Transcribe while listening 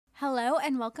Hello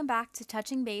and welcome back to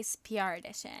Touching Base PR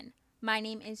Edition. My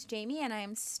name is Jamie and I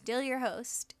am still your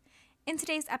host. In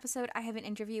today's episode, I have an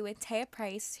interview with Tayah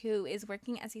Price, who is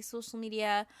working as a social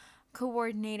media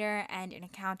coordinator and an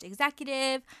account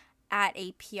executive at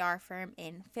a PR firm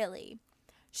in Philly.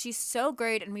 She's so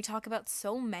great and we talk about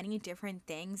so many different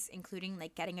things, including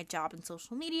like getting a job in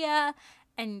social media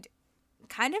and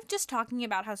kind of just talking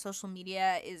about how social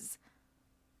media is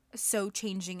so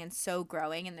changing and so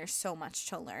growing and there's so much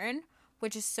to learn,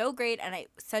 which is so great and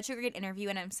such a great interview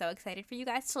and I'm so excited for you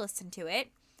guys to listen to it.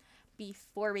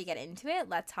 Before we get into it,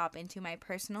 let's hop into my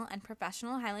personal and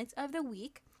professional highlights of the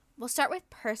week. We'll start with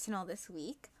personal this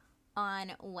week.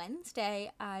 On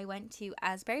Wednesday, I went to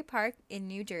Asbury Park in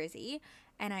New Jersey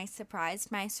and I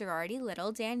surprised my sorority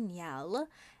little Danielle,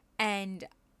 and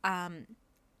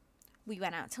we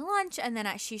went out to lunch and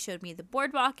then she showed me the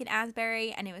boardwalk in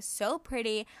Asbury and it was so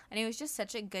pretty and it was just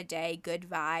such a good day, good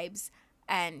vibes,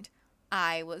 and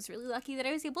I was really lucky that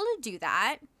I was able to do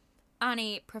that. On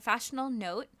a professional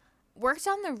note, worked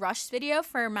on the Rush video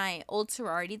for my old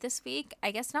sorority this week.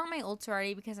 I guess not my old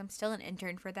sorority because I'm still an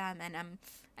intern for them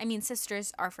and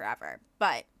sisters are forever,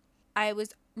 but I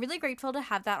was really grateful to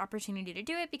have that opportunity to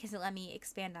do it because it let me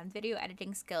expand on video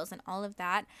editing skills and all of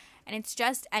that. And it's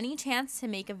just any chance to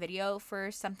make a video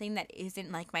for something that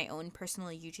isn't like my own personal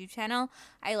YouTube channel,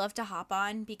 I love to hop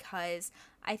on because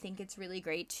I think it's really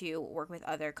great to work with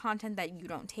other content that you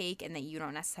don't take and that you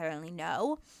don't necessarily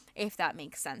know, if that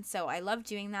makes sense. So I love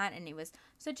doing that and it was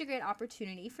such a great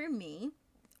opportunity for me.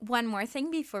 One more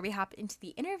thing before we hop into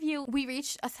the interview, we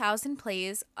reached 1,000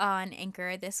 plays on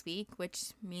Anchor this week,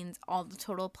 which means all the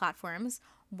total platforms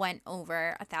went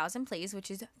over 1,000 plays, which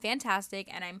is fantastic.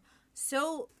 And I'm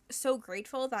so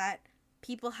grateful that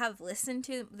people have listened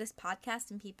to this podcast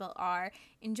and people are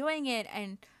enjoying it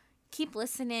and keep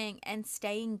listening and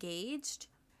stay engaged.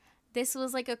 This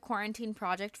was like a quarantine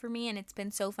project for me and it's been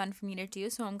so fun for me to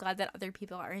do. So I'm glad that other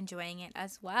people are enjoying it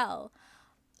as well.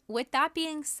 With that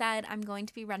being said, I'm going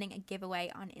to be running a giveaway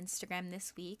on Instagram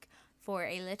this week for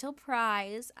a little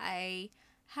prize. I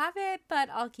have it, but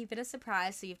I'll keep it a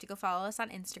surprise, so you have to go follow us on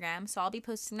Instagram. So I'll be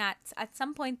posting that at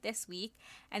some point this week,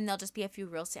 and there'll just be a few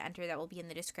rules to enter that will be in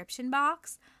the description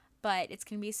box. But it's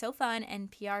going to be so fun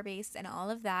and PR-based and all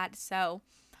of that, so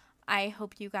I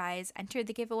hope you guys entered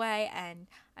the giveaway, and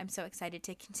I'm so excited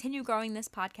to continue growing this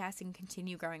podcast and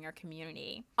continue growing our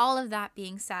community. All of that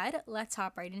being said, let's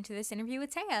hop right into this interview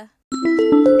with Tayah.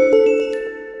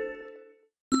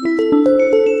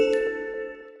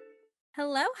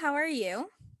 Hello, how are you?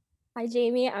 Hi,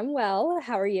 Jamie. I'm well.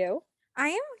 How are you? I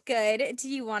am good. Do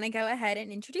you want to go ahead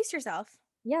and introduce yourself?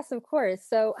 Yes, of course.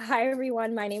 So, hi,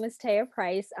 everyone. My name is Tayah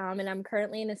Price, and I'm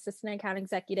currently an assistant account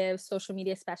executive, social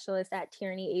media specialist at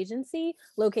Tierney Agency,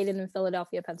 located in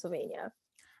Philadelphia, Pennsylvania.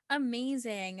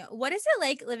 Amazing. What is it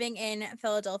like living in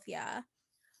Philadelphia?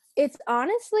 It's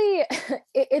honestly,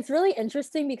 it's really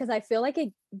interesting because I feel like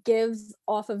it gives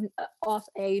off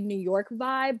a New York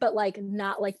vibe, but like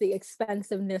not like the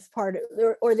expensiveness part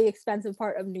or the expensive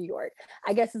part of New York.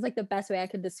 I guess is like the best way I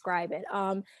could describe it.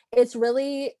 It's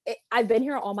really I've been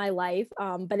here all my life,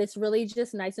 but it's really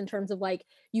just nice in terms of like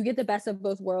you get the best of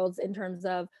both worlds in terms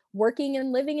of working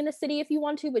and living in a city if you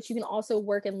want to, but you can also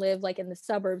work and live like in the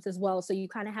suburbs as well. So you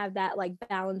kind of have that like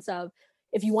balance of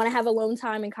if you want to have alone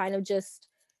time and kind of just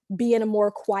be in a more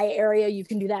quiet area, you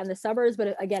can do that in the suburbs.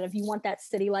 But again, if you want that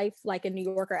city life, like in New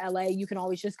York or LA, you can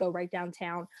always just go right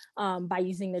downtown by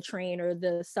using the train or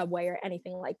the subway or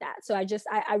anything like that. So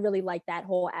I really like that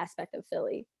whole aspect of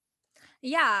Philly.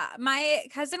 Yeah, my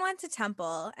cousin went to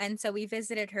Temple, and so we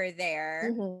visited her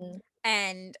there. Mm-hmm.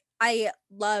 And I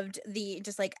loved the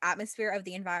just like atmosphere of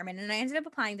the environment. And I ended up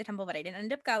applying to Temple, but I didn't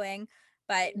end up going.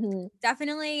 But Mm-hmm.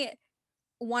 definitely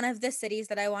one of the cities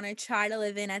that I want to try to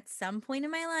live in at some point in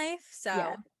my life.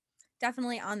 Yeah. So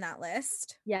definitely on that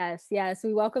list. Yes. Yes.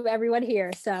 We welcome everyone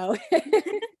here. So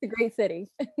it's a great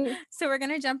city. So we're going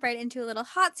to jump right into a little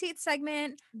hot seat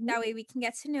segment. Mhm. That way we can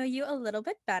get to know you a little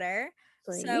bit better.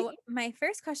 So Great. my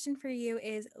first question for you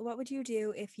is, what would you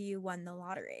do if you won the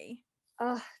lottery?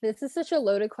 This is such a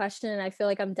loaded question, and I feel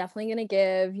like I'm definitely going to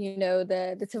give,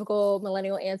 the typical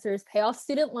millennial answers: pay off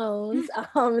student loans.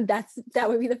 That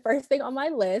would be the first thing on my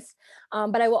list.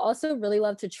 But I will also really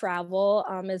love to travel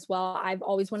as well. I've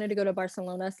always wanted to go to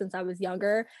Barcelona since I was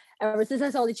younger. Ever since I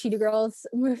saw the Cheetah Girls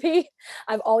movie,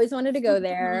 I've always wanted to go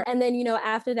there. And then,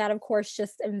 after that, of course,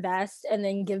 just invest and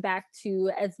then give back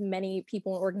to as many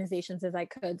people and organizations as I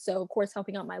could. So, of course,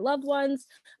 helping out my loved ones,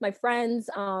 my friends,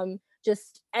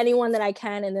 just anyone that I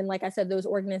can. And then, like I said, those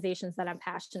organizations that I'm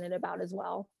passionate about as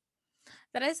well.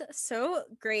 That is so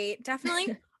great.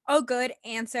 Definitely a good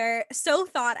answer. So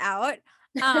thought out.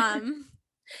 Um,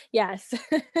 Yes.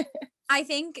 I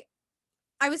think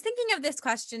I was thinking of this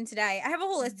question today. I have a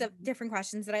whole list of Mhm. different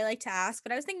questions that I like to ask,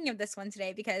 but I was thinking of this one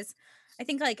today because I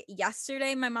think like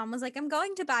yesterday my mom was like, "I'm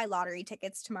going to buy lottery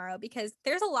tickets tomorrow because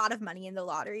there's a lot of money in the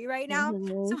lottery right now.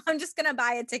 So Mhm. I'm just gonna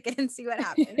buy a ticket and see what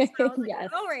happens." So I was like,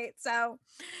 Yes. "All right." So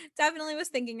definitely was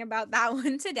thinking about that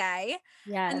one today.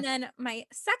 And Yes. then my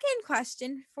second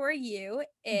question for you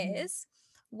Mhm. is,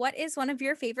 what is one of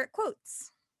your favorite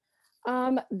quotes?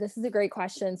 This is a great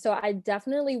question. So I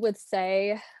definitely would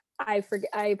say I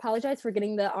apologize for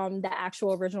getting the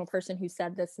actual original person who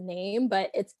said this name, but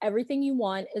it's everything you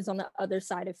want is on the other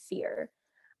side of fear.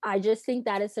 I just think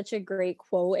that is such a great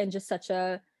quote and just such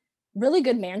a really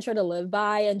good mantra to live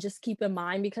by and just keep in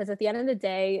mind because at the end of the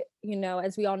day,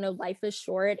 as we all know, life is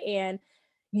short and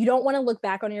you don't want to look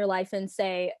back on your life and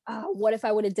say, oh, what if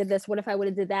I would have did this? What if I would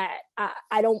have did that?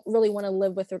 I don't really want to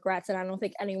live with regrets and I don't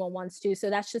think anyone wants to. So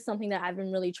that's just something that I've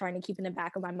been really trying to keep in the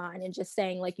back of my mind and just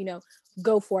saying like,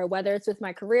 go for it, whether it's with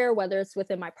my career, whether it's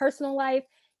within my personal life,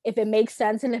 if it makes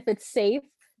sense and if it's safe,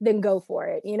 then go for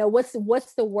it. What's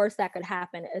the worst that could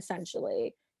happen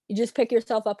essentially? You just pick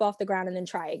yourself up off the ground and then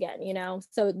try again.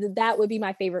 So that would be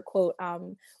my favorite quote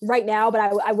right now, but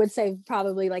I would say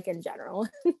probably like in general.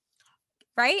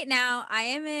 Right now, I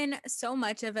am in so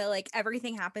much of a like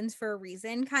everything happens for a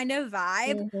reason kind of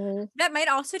vibe. Mhm. That might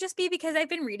also just be because I've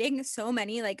been reading so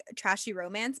many like trashy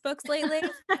romance books lately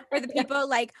where the Yeah. people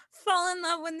like fall in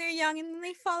love when they're young and then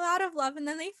they fall out of love and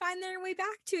then they find their way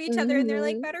back to each other and they're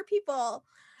like Mhm. better people.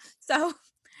 So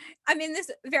I'm in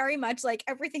this very much like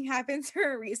everything happens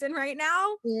for a reason right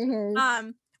now.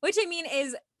 Mhm. Which I mean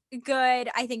is good.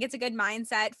 I think it's a good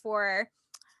mindset for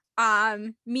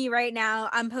me right now.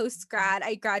 I'm post grad.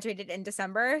 I graduated in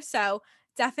December. So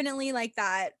definitely like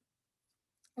that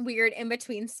weird in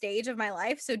between stage of my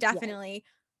life. So Yes. definitely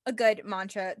a good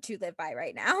mantra to live by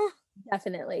right now.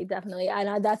 Definitely, definitely.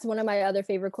 And that's one of my other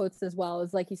favorite quotes as well,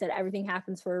 is like you said, everything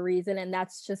happens for a reason. And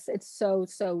that's just, it's so,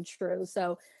 so true.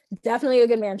 So definitely a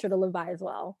good mantra to live by as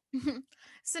well.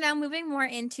 So now moving more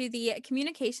into the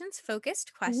communications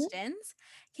focused Mhm. questions.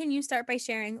 Can you start by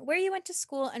sharing where you went to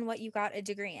school and what you got a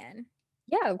degree in?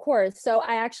 Yeah, of course. So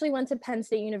I actually went to Penn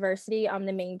State University on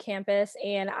the main campus,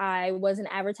 and I was an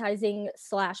advertising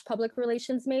slash public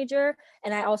relations major.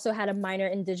 And I also had a minor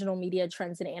in digital media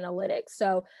trends and analytics.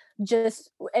 So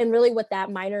and really what that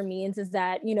minor means is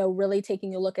that, really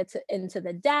taking a look into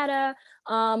the data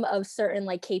of certain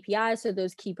like KPIs. So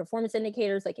those key performance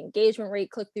indicators like engagement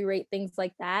rate, click through rate, things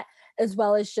like that, as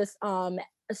well as just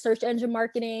search engine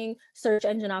marketing, search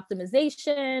engine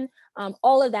optimization,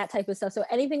 all of that type of stuff. So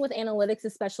anything with analytics,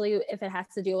 especially if it has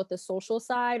to deal with the social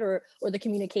side or the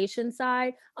communication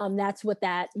side, that's what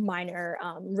that minor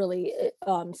really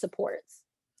supports.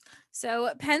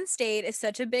 So Penn State is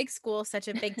such a big school, such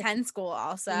a Big Ten school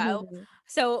also. Mhm.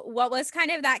 So what was kind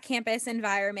of that campus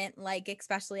environment like,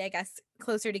 especially I guess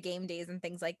closer to game days and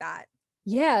things like that?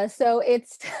 Yeah, so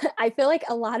it's I feel like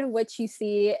a lot of what you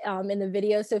see in the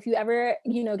video. So if you ever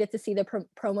get to see the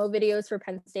promo videos for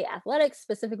Penn State athletics,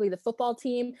 specifically the football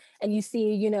team, and you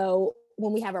see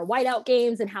when we have our whiteout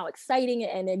games and how exciting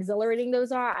and exhilarating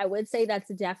those are, I would say that's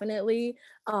definitely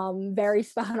very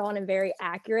spot on and very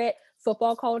accurate.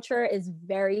 Football culture is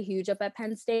very huge up at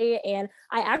Penn State, and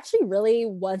I actually really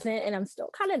wasn't, and I'm still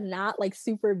kind of not like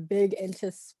super big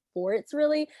into sports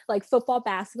really, like football,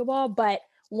 basketball, but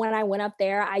when I went up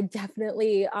there, I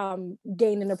definitely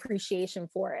gained an appreciation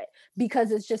for it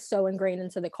because it's just so ingrained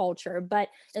into the culture. But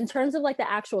in terms of like the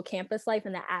actual campus life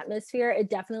and the atmosphere, it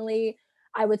definitely,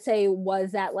 I would say,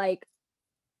 was that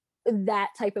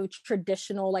type of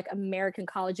traditional like American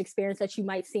college experience that you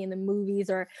might see in the movies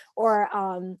or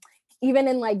even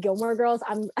in like Gilmore Girls.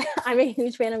 I'm a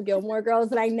huge fan of Gilmore Girls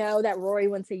and I know that Rory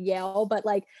went to Yale, but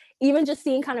like even just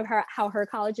seeing kind of how her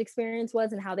college experience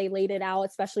was and how they laid it out,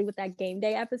 especially with that game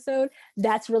day episode,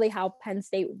 that's really how Penn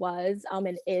State was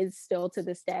and is still to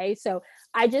this day. So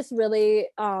I just really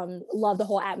love the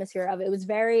whole atmosphere of it. It was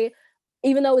very,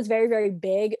 even though it was very, very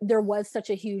big, there was such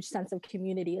a huge sense of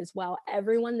community as well.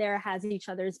 Everyone there has each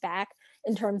other's back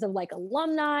in terms of like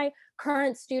alumni,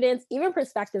 current students, even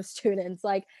prospective students.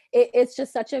 Like it's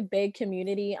just such a big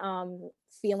community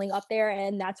feeling up there.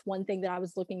 And that's one thing that I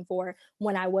was looking for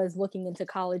when I was looking into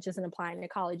colleges and applying to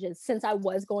colleges. Since I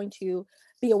was going to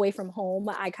be away from home,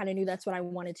 I kind of knew that's what I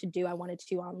wanted to do. I wanted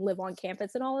to live on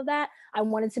campus and all of that. I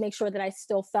wanted to make sure that I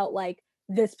still felt like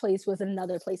this place was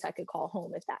another place I could call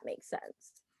home, if that makes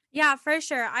sense. Yeah, for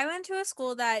sure. I went to a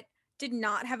school that did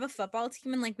not have a football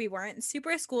team and like we weren't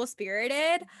super school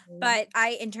spirited, Mhm. but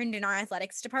I interned in our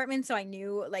athletics department, so I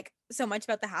knew like so much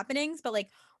about the happenings, but like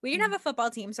we didn't Mhm. have a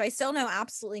football team, so I still know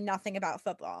absolutely nothing about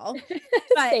football.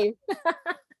 But Same.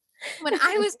 when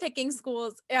I was picking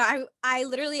schools, I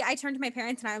literally I turned to my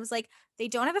parents and I was like, they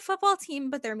don't have a football team,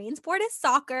 but their main sport is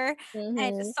soccer.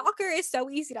 And Mhm. soccer is so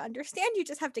easy to understand. You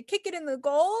just have to kick it in the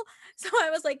goal. So I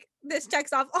was like, this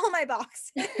checks off all my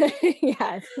boxes.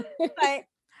 Yes. But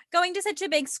going to such a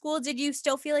big school, did you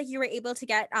still feel like you were able to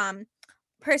get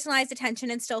personalized attention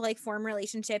and still like form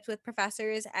relationships with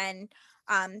professors and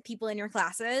people in your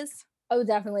classes? Oh,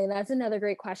 definitely. That's another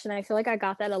great question. I feel like I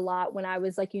got that a lot when I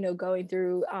was like, going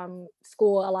through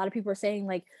school. A lot of people are saying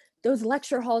like those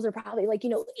lecture halls are probably like,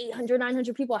 800,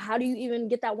 900 people. How do you even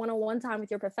get that one-on-one time with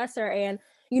your professor? And,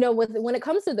 with when it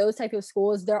comes to those type of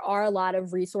schools, there are a lot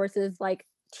of resources like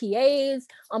TAs,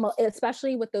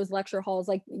 especially with those lecture halls,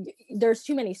 like there's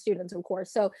too many students, of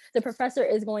course. So the professor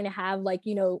is going to have like,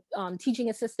 teaching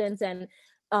assistants and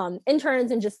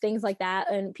interns and just things like that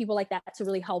and people like that to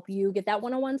really help you get that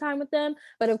one-on-one time with them.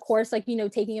 But of course, like,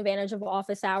 taking advantage of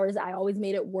office hours, I always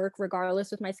made it work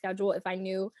regardless with my schedule. If I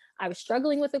knew I was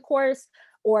struggling with a course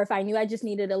or if I knew I just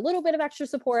needed a little bit of extra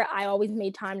support, I always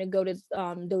made time to go to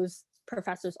those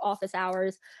professors office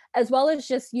hours, as well as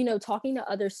just talking to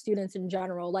other students in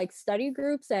general, like study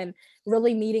groups, and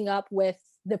really meeting up with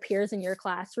the peers in your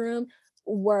classroom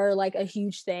were like a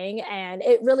huge thing, and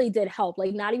it really did help,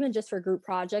 like not even just for group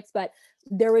projects, but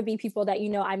there would be people that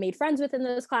I made friends with in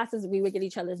those classes. We would get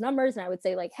each other's numbers and I would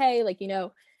say like, hey, like,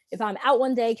 if I'm out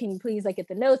one day, can you please like get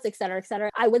the notes, et cetera, et cetera.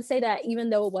 I would say that even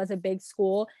though it was a big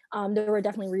school, there were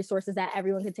definitely resources that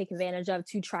everyone could take advantage of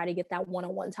to try to get that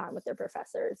one-on-one time with their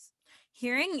professors.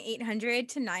 Hearing 800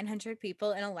 to 900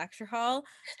 people in a lecture hall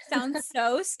sounds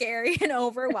so scary and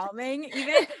overwhelming.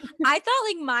 Even I thought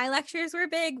like my lectures were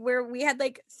big where we had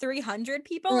like 300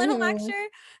 people in a Mhm. lecture.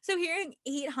 So hearing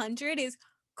 800 is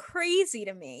crazy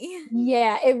to me.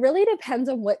 Yeah, it really depends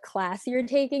on what class you're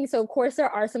taking. So, of course, there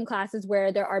are some classes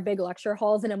where there are big lecture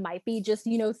halls and it might be just,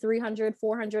 300,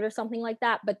 400, or something like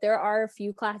that. But there are a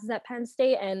few classes at Penn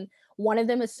State, and one of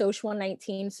them is Social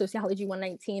 119, Sociology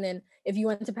 119. And if you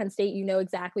went to Penn State, you know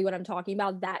exactly what I'm talking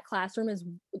about. That class is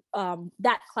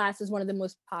one of the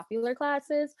most popular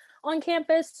classes on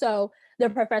campus. So, the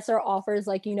professor offers,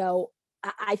 like,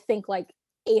 I think like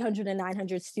 800 and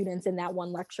 900 students in that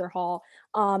one lecture hall,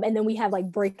 and then we have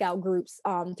like breakout groups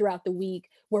throughout the week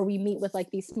where we meet with like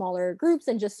these smaller groups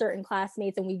and just certain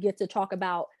classmates, and we get to talk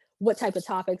about what type of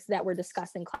topics that were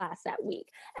discussed in class that week.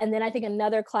 And then I think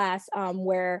another class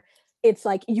where it's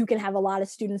like you can have a lot of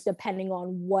students depending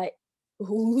on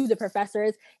who the professor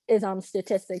is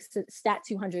statistics, stat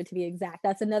 200 to be exact.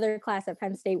 That's another class at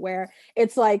Penn State where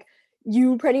it's like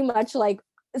you pretty much like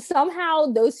somehow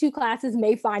those two classes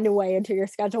may find a way into your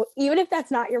schedule, even if that's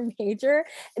not your major.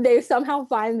 They somehow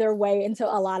find their way into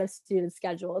a lot of student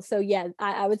schedules. So yeah,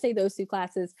 I would say those two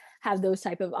classes have those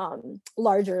type of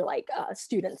larger like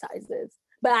student sizes.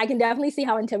 But I can definitely see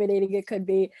how intimidating it could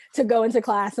be to go into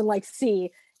class and like see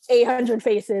 800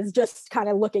 faces just kind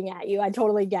of looking at you. I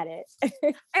totally get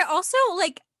it. I also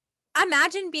like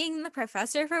imagine being the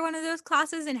professor for one of those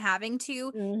classes and having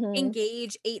to Hmm.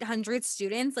 engage 800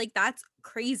 students. Like that's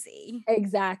crazy.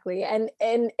 Exactly. And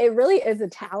it really is a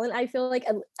talent, I feel like.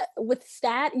 With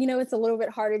stat, it's a little bit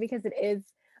harder because it is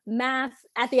math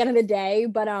at the end of the day,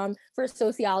 but for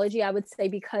sociology, I would say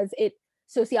because it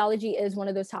sociology is one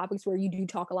of those topics where you do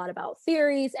talk a lot about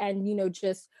theories and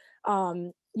just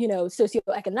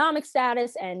socioeconomic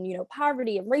status and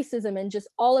poverty and racism and just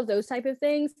all of those type of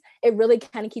things. It really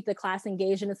kind of keep the class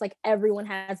engaged, and it's like everyone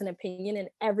has an opinion and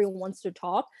everyone wants to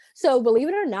talk. So believe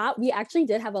it or not, we actually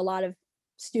did have a lot of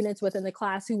students within the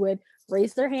class who would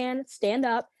raise their hand, stand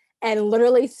up, and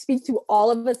literally speak to all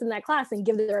of us in that class and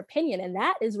give their opinion. And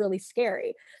that is really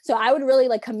scary. So I would really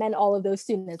like commend all of those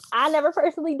students. I never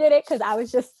personally did it because I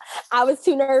was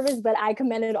too nervous, but I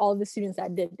commended all of the students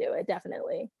that did do it,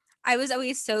 definitely. I was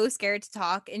always so scared to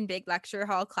talk in big lecture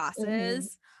hall Hmm.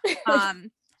 classes.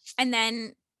 Um, and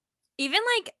then even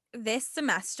like this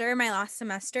semester, my last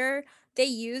semester, they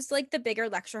used like the bigger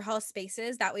lecture hall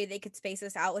spaces. That way they could space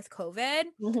us out with COVID.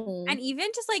 Hmm. And even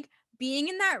just like being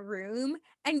in that room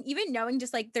and even knowing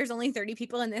just like there's only 30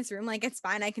 people in this room, like it's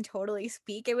fine, I can totally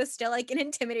speak. It was still like an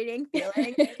intimidating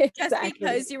feeling just Exactly.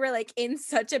 because you were like in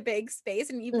such a big space.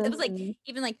 And it was like Hmm.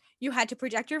 even like you had to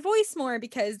project your voice more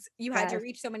because you had to Yes.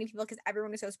 reach so many people because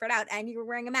everyone was so spread out and you were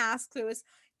wearing a mask. So it was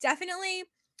definitely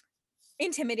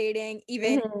intimidating,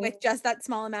 even Hmm. with just that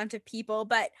small amount of people.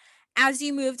 But as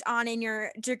you moved on in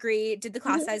your degree, did the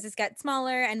class Hmm. sizes get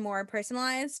smaller and more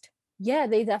personalized? Yeah,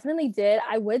 they definitely did.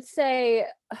 I would say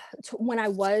when I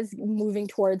was moving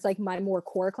towards like my more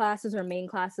core classes or main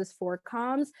classes for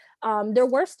comms, there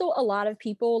were still a lot of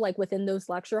people like within those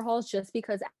lecture halls just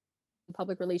because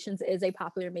public relations is a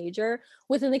popular major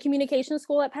within the communication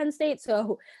school at Penn State.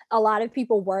 So a lot of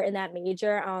people were in that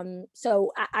major.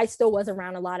 So I still was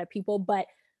around a lot of people, but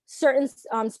certain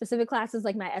specific classes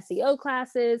like my SEO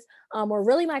classes, or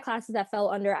really my classes that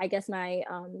fell under, I guess, my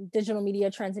digital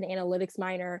media trends and analytics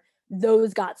minor,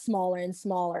 those got smaller and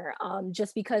smaller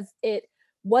just because it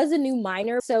was a new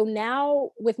minor. So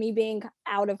now with me being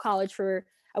out of college for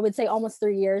I would say almost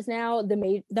 3 years now,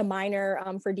 the minor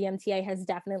for DMTA has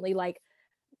definitely like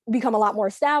become a lot more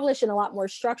established and a lot more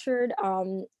structured.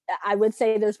 I would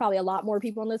say there's probably a lot more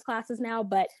people in those classes now,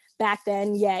 but back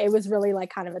then, yeah, it was really like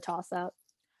kind of a toss up.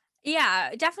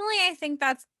 Yeah, definitely. I think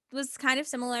that's was kind of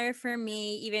similar for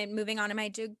me, even moving on to my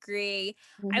degree.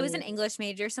 I was an Hmm. English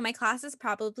major, so my classes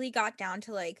probably got down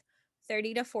to like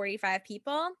 30 to 45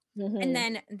 people. And Hmm.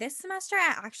 then this semester,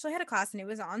 I actually had a class and it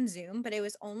was on Zoom, but it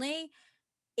was only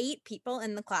 8 people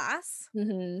in the class,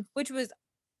 Hmm. which was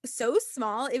so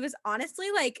small. It was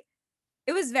honestly like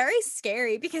it was very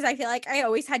scary because I feel like I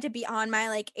always had to be on my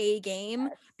like A game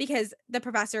because the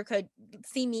professor could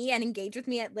see me and engage with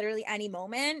me at literally any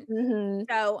moment. Hmm.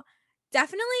 So,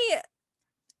 definitely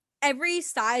every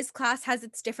size class has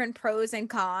its different pros and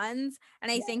cons,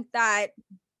 and I Yeah. think that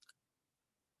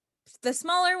the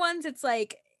smaller ones, it's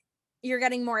like you're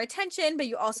getting more attention, but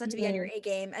you also have to be on your Hmm. A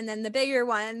game, and then the bigger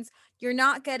ones, you're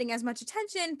not getting as much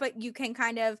attention, but you can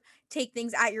kind of take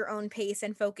things at your own pace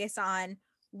and focus on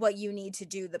what you need to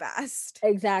do the best.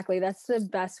 Exactly. That's the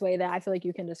best way that I feel like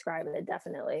you can describe it.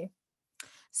 Definitely.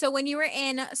 So when you were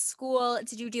in school,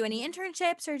 did you do any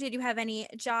internships or did you have any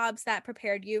jobs that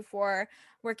prepared you for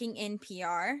working in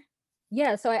PR?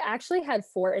 Yeah, so I actually had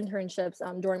 4 internships,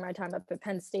 during my time up at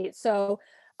Penn State. So,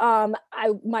 I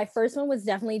my first one was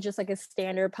definitely just like a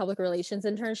standard public relations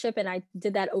internship, and I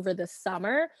did that over the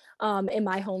summer, in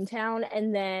my hometown,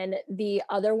 and then the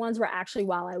other ones were actually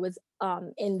while I was,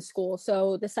 in school.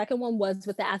 So the second one was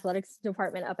with the athletics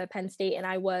department up at Penn State, and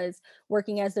I was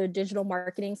working as their digital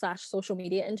marketing slash social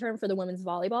media intern for the women's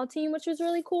volleyball team, which was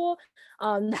really cool.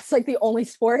 That's like the only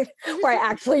sport where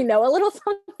I actually know a little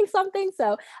something something.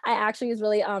 So I actually was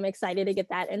really excited to get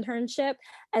that internship.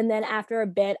 And then after a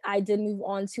bit, I did move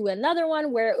on to another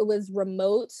one where it was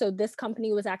remote. So this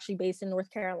company was actually based in North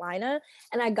Carolina,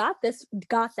 and I got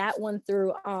that one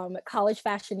through College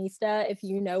Fashionista, if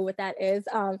you know what that is.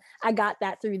 I got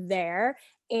that through there.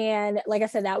 And like I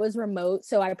said, that was remote.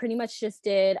 So I pretty much just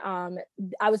did,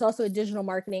 I was also a digital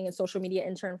marketing and social media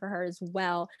intern for her as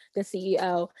well, the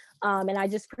CEO. And I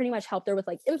just pretty much helped her with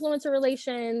like influencer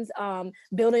relations,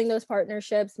 building those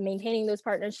partnerships, maintaining those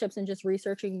partnerships, and just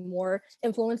researching more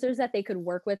influencers that they could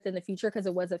work with in the future because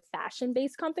it was a fashion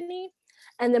based company.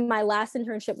 And then my last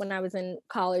internship when I was in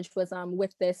college was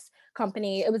with this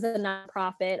company. It was a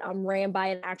nonprofit ran by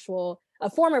an actual a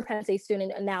former Penn State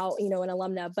student and now an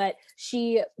alumna, but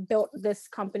she built this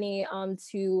company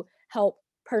to help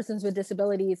persons with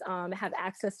disabilities have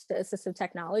access to assistive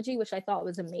technology, which I thought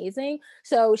was amazing.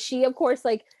 So she, of course,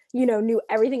 like knew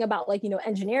everything about like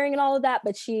engineering and all of that,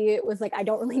 but she was like, I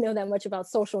don't really know that much about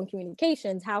social and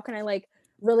communications. How can I like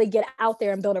really get out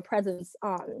there and build a presence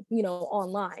on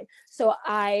online? So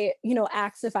I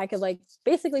asked if I could like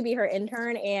basically be her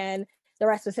intern, and the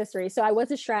rest was history. So I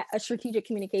was a strategic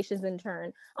communications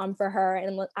intern for her,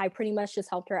 and I pretty much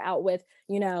just helped her out with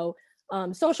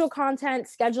social content,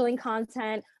 scheduling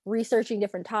content, researching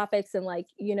different topics, and like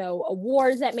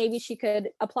awards that maybe she could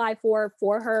apply for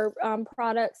her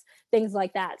products, things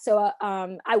like that. So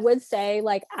I would say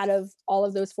like out of all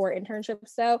of those 4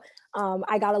 internships, though,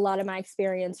 I got a lot of my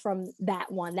experience from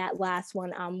that last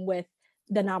one with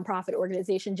the nonprofit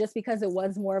organization, just because it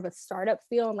was more of a startup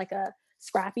feel and like a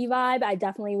scrappy vibe. I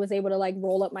definitely was able to like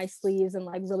roll up my sleeves and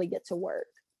like really get to work.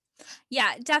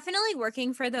 Yeah, definitely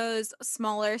working for those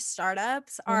smaller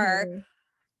startups are Hmm.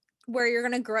 where you're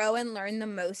going to grow and learn the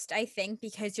most, I think,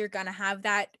 because you're going to have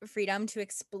that freedom to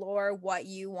explore what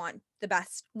you want the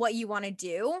best, what you want to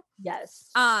do.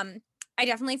 Yes. Um, I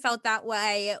definitely felt that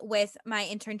way with my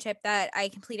internship that I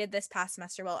completed this past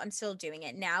semester. Well, I'm still doing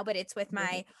it now, but it's with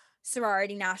my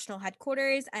sorority national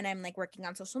headquarters, and I'm like working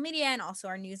on social media and also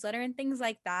our newsletter and things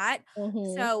like that.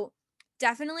 Hmm. So,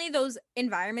 definitely those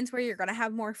environments where you're going to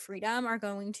have more freedom are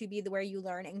going to be the where you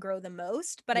learn and grow the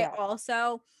most. But I Yeah.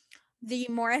 also the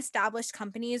more established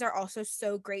companies are also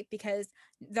so great because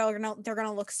they're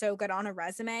gonna look so good on a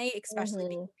resume,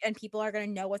 especially Hmm. and people are gonna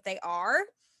know what they are.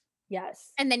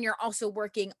 Yes. And then you're also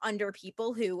working under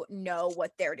people who know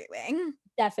what they're doing.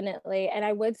 Definitely. And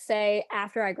I would say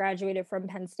after I graduated from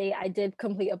Penn State, I did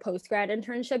complete a post-grad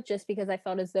internship just because I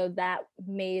felt as though that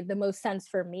made the most sense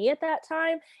for me at that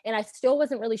time. And I still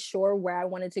wasn't really sure where I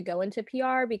wanted to go into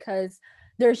PR because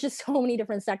there's just so many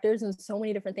different sectors and so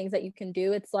many different things that you can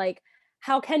do. It's like,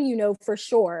 how can you know for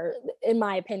sure, in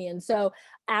my opinion? So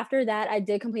after that, I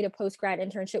did complete a post-grad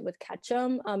internship with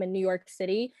Ketchum in New York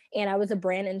City, and I was a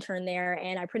brand intern there.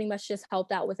 And I pretty much just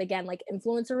helped out with, again, like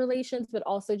influencer relations, but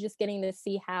also just getting to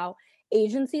see how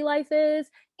agency life is,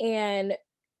 and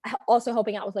also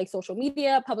helping out with like social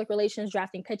media, public relations,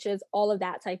 drafting pitches, all of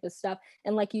that type of stuff.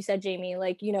 And like you said, Jamie,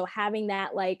 like, having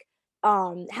that, like,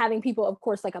 having people, of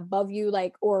course, like above you,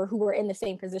 like, or who were in the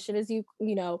same position as you,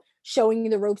 showing you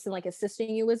the ropes and like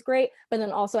assisting you was great. But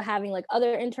then also having like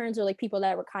other interns or like people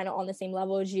that were kind of on the same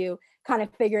level as you, kind of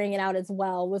figuring it out as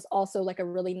well, was also like a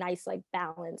really nice like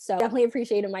balance. So definitely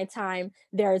appreciated my time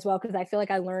there as well, because I feel like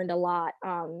I learned a lot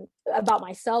about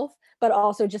myself, but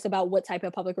also just about what type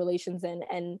of public relations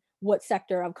and what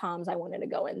sector of comms I wanted to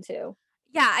go into.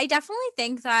 Yeah, I definitely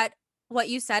think that what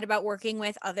you said about working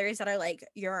with others that are like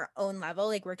your own level,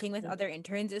 like working with other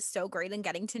interns is so great, and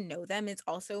getting to know them is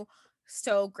also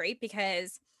so great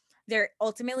because they're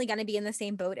ultimately going to be in the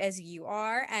same boat as you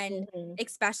are, and Mhm.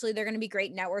 especially they're going to be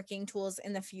great networking tools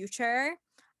in the future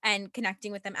and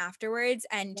connecting with them afterwards.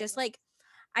 And just like,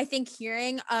 I think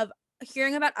hearing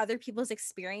about other people's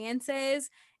experiences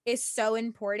is so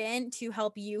important to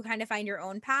help you kind of find your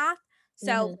own path.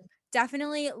 So Mhm.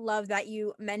 definitely love that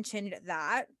you mentioned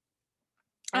that.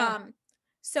 Yeah. Um,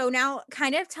 so now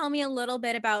kind of tell me a little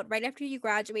bit about right after you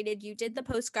graduated, you did the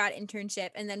post-grad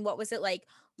internship, and then what was it like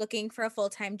looking for a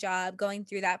full-time job, going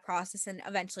through that process and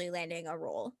eventually landing a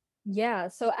role? Yeah,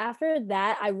 so after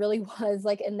that, I really was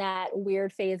like in that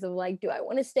weird phase of like, do I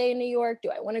want to stay in New York? Do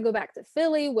I want to go back to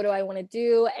Philly? What do I want to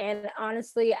do? And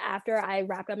honestly, after I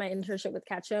wrapped up my internship with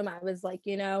Ketchum, I was like,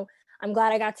 I'm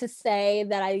glad I got to say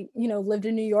that I, lived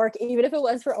in New York, even if it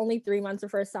was for only 3 months or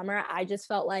for a summer. I just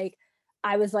felt like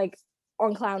I was like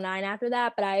on cloud nine after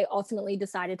that. But I ultimately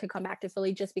decided to come back to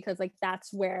Philly just because like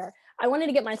that's where I wanted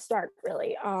to get my start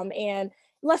really. And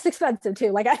less expensive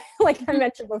too, like I like I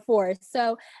mentioned before.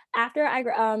 So after I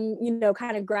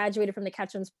kind of graduated from the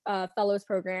Ketchum's fellows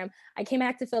program, I came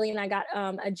back to Philly and I got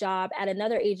a job at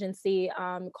another agency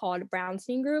called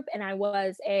Brownstein Group, and I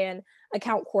was an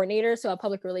account coordinator, so a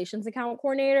public relations account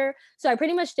coordinator. So I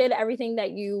pretty much did everything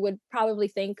that you would probably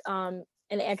think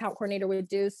an account coordinator would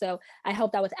do. So I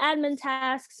helped out with admin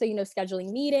tasks, so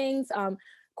scheduling meetings,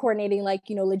 coordinating like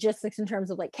logistics in terms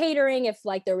of like catering, if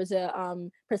like there was a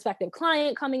prospective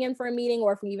client coming in for a meeting,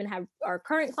 or if we even have our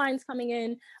current clients coming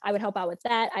in, I would help out with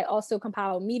that. I also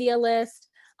compile a media list.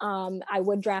 I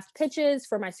would draft pitches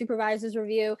for my supervisor's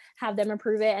review, have them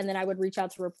approve it, and then I would reach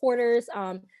out to reporters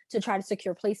to try to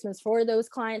secure placements for those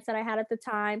clients that I had at the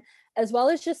time, as well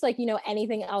as just like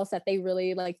anything else that they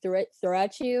really like throw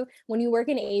at you. When you work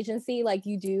in agency, like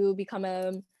you do become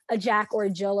a jack or a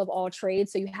Jill of all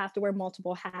trades. So you have to wear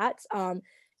multiple hats.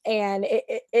 And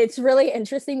it's really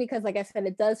interesting because, like I said,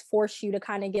 it does force you to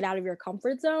kind of get out of your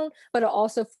comfort zone, but it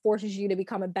also forces you to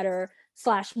become a better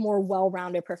slash more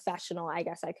well-rounded professional, I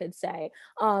guess I could say.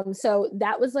 So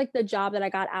that was like the job that I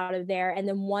got out of there. And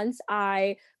then once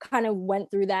I kind of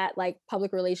went through that like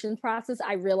public relations process,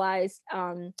 I realized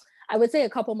I would say a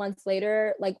couple months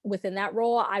later, like within that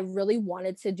role, I really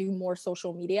wanted to do more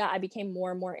social media. I became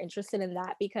more and more interested in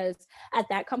that because at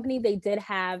that company, they did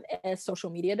have a social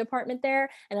media department there.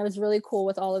 And I was really cool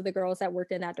with all of the girls that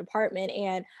worked in that department.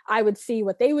 And I would see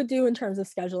what they would do in terms of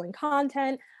scheduling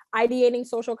content, ideating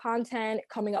social content,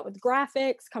 coming up with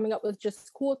graphics, coming up with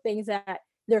just cool things that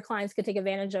their clients could take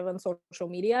advantage of on social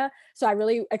media. So I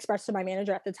really expressed to my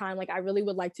manager at the time, like, I really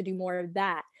would like to do more of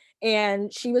that.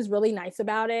 And she was really nice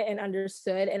about it and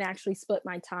understood, and actually split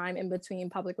my time in between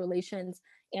public relations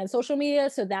and social media.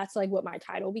 So that's like what my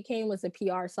title became, was a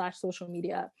PR slash social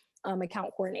media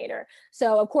account coordinator.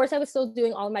 So of course I was still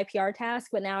doing all of my PR tasks,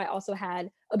 but now I also had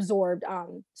absorbed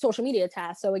social media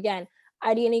tasks. So again,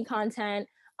 ideating content,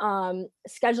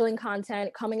 scheduling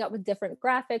content, coming up with different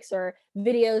graphics or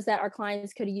videos that our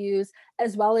clients could use,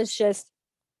 as well as just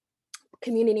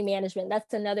community management.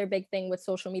 That's another big thing with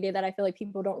social media that I feel like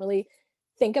people don't really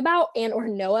think about and or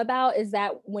know about, is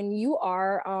that when you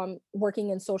are working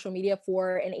in social media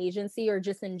for an agency or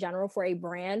just in general for a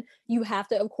brand, you have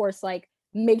to of course like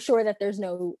make sure that there's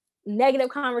no negative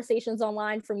conversations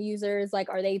online from users. Like,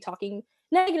 are they talking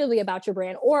negatively about your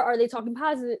brand, or are they talking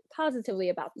positively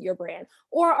about your brand,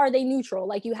 or are they neutral?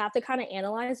 Like, you have to kind of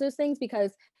analyze those things,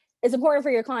 because it's important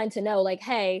for your client to know like,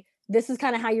 hey, this is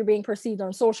kind of how you're being perceived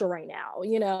on social right now,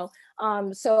 you know.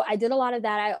 So I did a lot of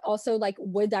that. I also like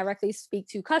would directly speak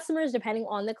to customers depending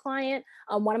on the client.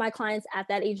 One of my clients at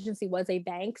that agency was a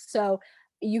bank, so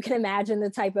you can imagine the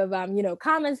type of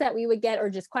comments that we would get or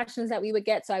just questions that we would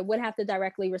get. So I would have to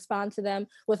directly respond to them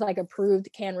with like approved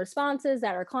canned responses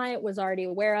that our client was already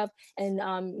aware of and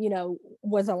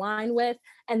was aligned with.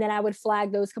 And then I would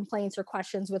flag those complaints or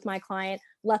questions with my client,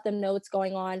 let them know what's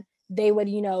going on. They would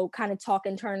kind of talk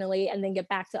internally and then get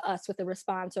back to us with a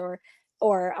response or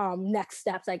next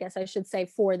steps, I guess I should say,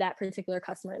 for that particular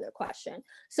customer in their question.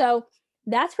 So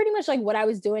that's pretty much like what I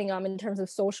was doing in terms of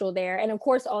social there. And of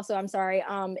course, also, I'm sorry,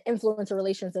 influencer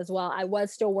relations as well. I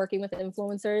was still working with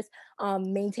influencers,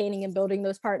 maintaining and building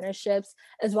those partnerships,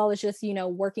 as well as just,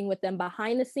 working with them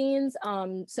behind the scenes.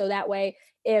 So that way,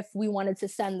 if we wanted to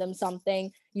send them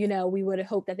something, we would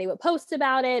hope that they would post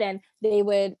about it and they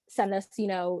would send us,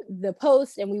 the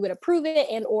post and we would approve it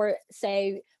and or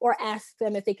say or ask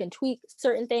them if they can tweak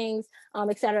certain things,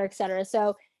 et cetera, et cetera.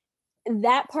 So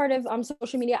that part of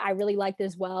social media I really liked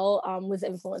as well, was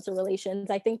influencer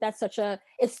relations. I think that's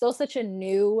it's still such a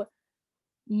new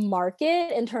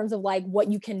market in terms of like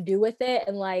what you can do with it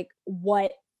and like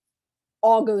what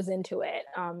all goes into it.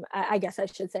 I guess I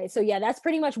should say. So yeah, that's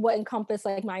pretty much what encompassed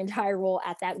like my entire role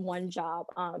at that one job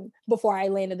before I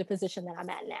landed the position that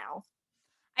I'm at now.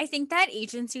 I think that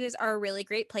agencies are a really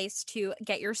great place to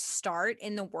get your start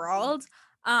in the world,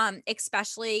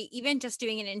 especially even just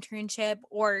doing an internship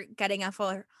or getting a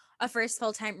first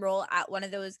full-time role at one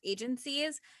of those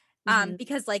agencies. Mhm.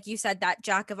 Because like you said, that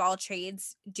jack of all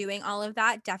trades doing all of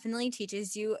that definitely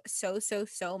teaches you so, so,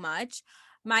 so much.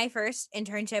 My first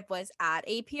internship was at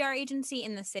a PR agency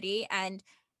in the city and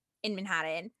in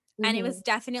Manhattan. And it was Mhm.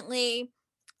 definitely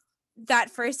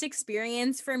that first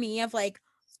experience for me of like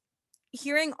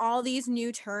hearing all these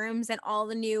new terms and all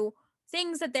the new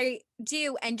things that they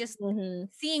do and just Mhm.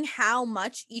 seeing how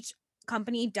much each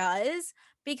company does,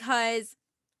 because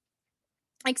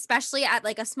especially at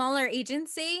like a smaller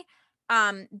agency,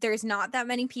 there's not that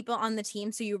many people on the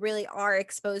team, so you really are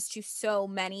exposed to so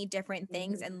many different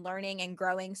things Mhm. and learning and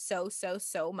growing so, so,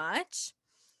 so much.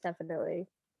 Definitely.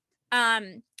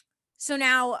 um so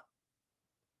now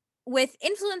with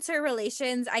influencer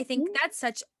relations, I think Mhm. that's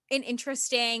such an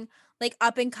interesting, like,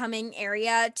 up and coming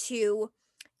area to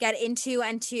get into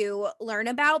and to learn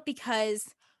about,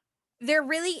 because there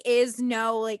really is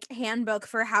no like handbook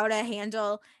for how to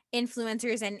handle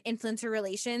influencers and influencer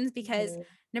relations, because Mhm.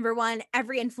 number one,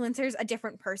 every influencer is a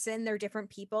different person, they're different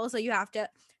people, so you have to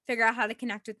figure out how to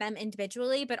connect with them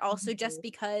individually, but also just Mhm.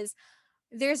 because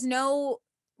there's no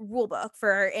rule book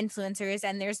for influencers,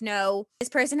 and there's no this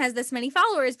person has this many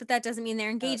followers but that doesn't mean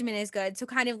their Uh, engagement is good, so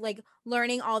kind of like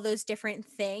learning all those different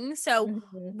things. So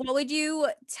mhm. what would you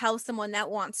tell someone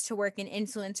that wants to work in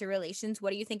influencer relations?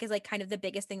 What do you think is like kind of the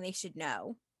biggest thing they should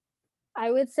know? I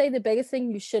would say the biggest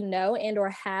thing you should know and or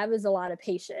have is a lot of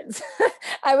patience.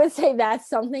 I would say that's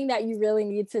something that you really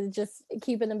need to just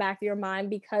keep in the back of your mind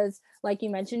because like you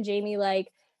mentioned, Jamie,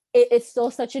 like it's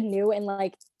still such a new and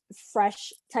like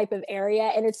fresh type of area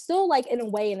and it's still like in a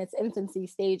way in its infancy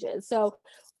stages. So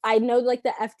I know like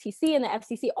the FTC and the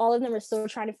FCC, all of them are still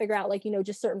trying to figure out like,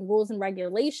 just certain rules and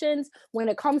regulations when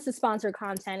it comes to sponsored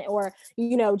content or,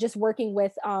 just working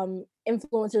with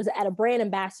influencers at a brand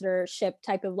ambassadorship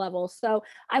type of level. So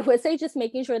I would say just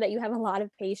making sure that you have a lot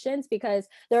of patience because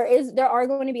there are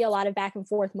going to be a lot of back and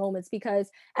forth moments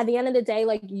because at the end of the day,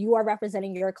 like you are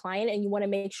representing your client and you want to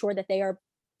make sure that they are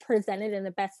presented in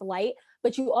the best light.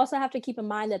 But you also have to keep in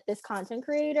mind that this content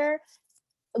creator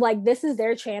like this is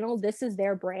their channel, this is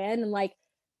their brand, and like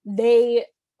they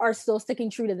are still sticking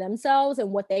true to themselves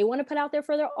and what they want to put out there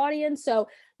for their audience. So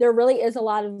there really is a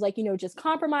lot of like, just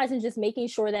compromise and just making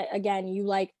sure that again, you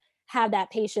like have that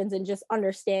patience and just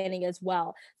understanding as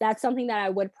well. That's something that I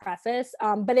would preface.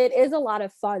 But it is a lot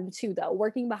of fun too, though.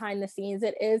 Working behind the scenes,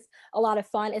 it is a lot of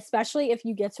fun, especially if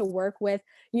you get to work with,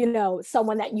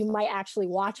 someone that you might actually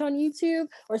watch on YouTube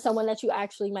or someone that you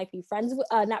actually might be friends with,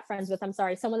 not friends with, I'm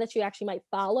sorry, someone that you actually might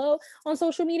follow on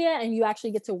social media and you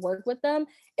actually get to work with them.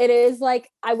 It is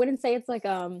like, I wouldn't say it's like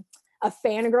a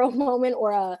fangirl moment or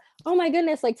a oh my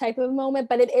goodness like type of moment,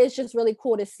 but it is just really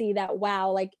cool to see that wow,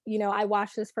 like I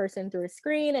watched this person through a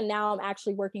screen and now I'm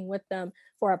actually working with them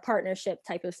for a partnership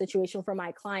type of situation for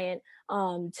my client,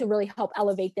 to really help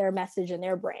elevate their message and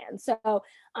their brand. So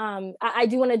I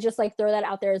do want to just like throw that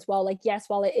out there as well, like yes,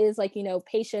 while it is like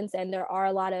patience and there are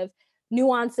a lot of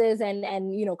nuances and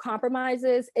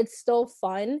compromises, it's still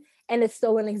fun and it's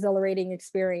still an exhilarating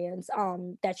experience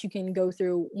that you can go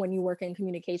through when you work in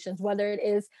communications, whether it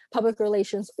is public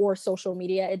relations or social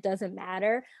media. It doesn't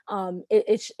matter.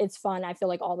 It's fun. I feel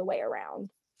like all the way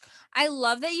around. I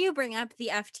love that you bring up the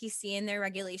FTC and their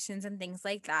regulations and things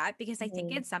like that because I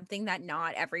think Mhm, it's something that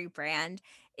not every brand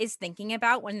is thinking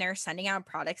about when they're sending out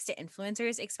products to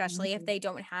influencers, especially if mhm, they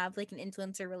don't have like an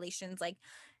influencer relations like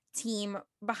team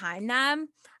behind them.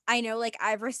 I know like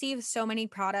I've received so many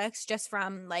products just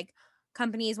from like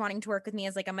companies wanting to work with me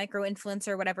as like a micro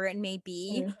influencer, whatever it may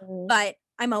be. mhm. But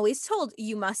I'm always told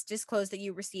you must disclose that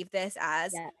you received this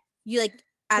as Yeah. you like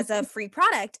as a free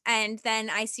product. And then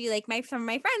I see like some of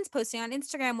my friends posting on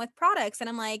Instagram with products and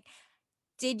I'm like,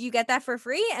 did you get that for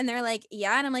free? And they're like,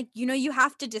 yeah. And I'm like, you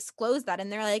have to disclose that.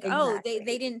 And they're like, oh, they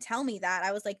Exactly. didn't tell me that.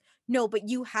 I was like, no, but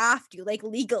you have to, like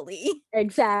legally.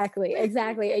 Exactly,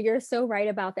 exactly, and you're so right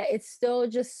about that. It's still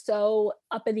just so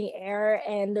up in the air,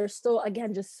 and there's still,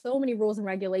 again, just so many rules and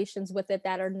regulations with it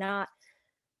that are not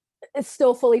it's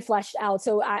still fully fleshed out.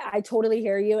 So I totally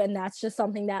hear you, and that's just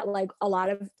something that like a lot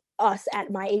of us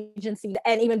at my agency,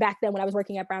 and even back then when I was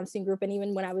working at Brownstein Group, and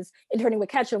even when I was interning with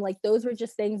Ketchum, like those were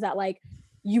just things that like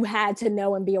you had to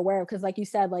know and be aware of because like you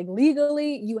said, like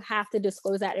legally you have to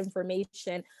disclose that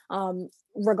information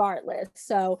regardless.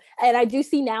 So, and I do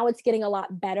see now it's getting a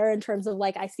lot better in terms of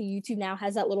like I see YouTube now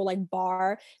has that little like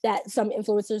bar that some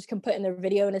influencers can put in their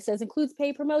video and it says includes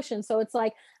paid promotion. So it's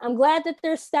like I'm glad that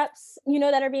there's steps,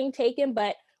 that are being taken,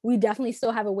 but we definitely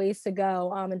still have a ways to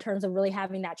go in terms of really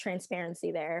having that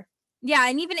transparency there. Yeah,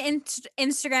 and even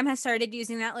Instagram has started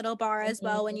using that little bar as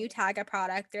well. When Mhm. you tag a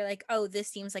product, they're like, "Oh, this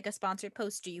seems like a sponsored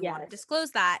post. Do you want to Yes.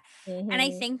 disclose that?" And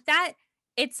I Mhm. think that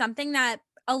it's something that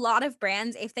a lot of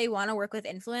brands, if they want to work with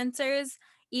influencers,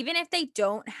 even if they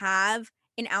don't have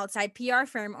an outside PR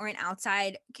firm or an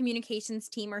outside communications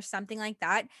team or something like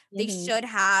that, they Mhm. should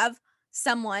have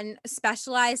someone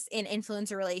specialized in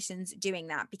influencer relations doing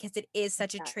that because it is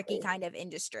such a tricky Exactly. kind of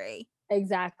industry.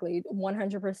 Exactly.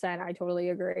 100%. I totally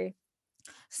agree.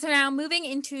 So now moving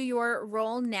into your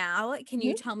role now, can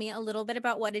you Mhm. tell me a little bit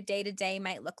about what a day-to-day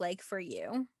might look like for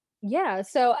you? Yeah,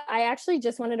 so I actually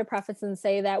just wanted to preface and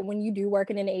say that when you do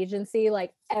work in an agency,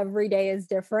 like every day is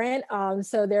different.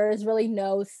 So there is really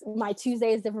my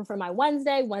Tuesday is different from my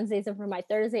Wednesday, Wednesday is different from my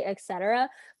Thursday, etc.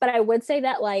 But I would say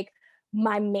that like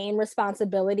my main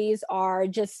responsibilities are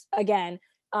just again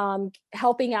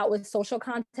helping out with social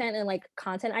content and like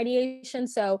content ideation.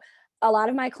 So a lot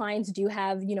of my clients do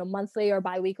have monthly or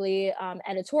biweekly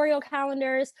editorial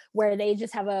calendars where they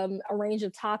just have a range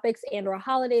of topics and or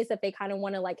holidays that they kind of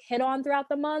want to like hit on throughout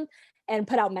the month and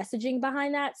put out messaging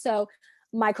behind that. So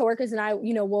my coworkers and I,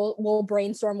 we'll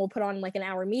brainstorm, we'll put on like an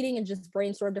hour meeting and just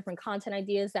brainstorm different content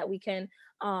ideas that we can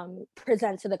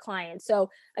present to the client. So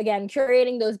again,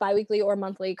 curating those biweekly or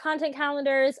monthly content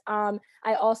calendars.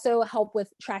 I also help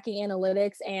with tracking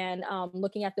analytics and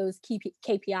looking at those key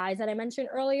KPIs that I mentioned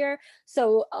earlier.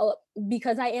 So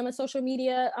because I am a social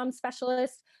media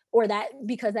specialist, or that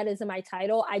because that is in my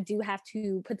title, I do have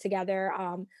to put together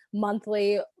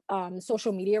monthly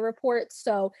social media reports.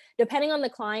 So depending on the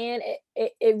client,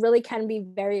 it really can be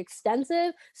very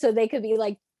extensive. So they could be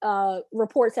like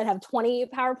reports that have 20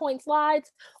 PowerPoint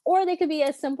slides, or they could be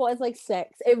as simple as like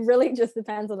six. It really just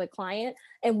depends on the client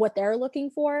and what they're looking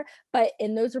for. But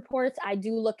in those reports, I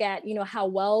do look at, how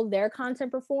well their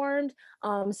content performed.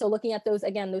 So looking at those,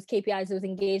 again, those KPIs,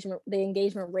 the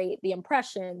engagement rate, the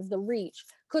impressions, the reach,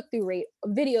 click through rate,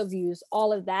 video views,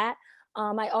 all of that.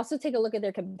 I also take a look at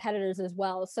their competitors as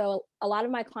well. So a lot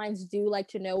of my clients do like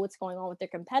to know what's going on with their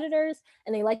competitors,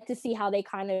 and they like to see how they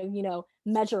kind of,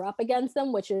 measure up against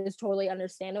them, which is totally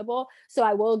understandable. So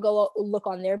I will go look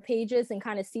on their pages and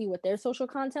kind of see what their social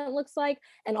content looks like,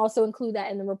 and also include that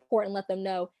in the report and let them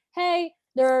know, hey,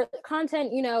 their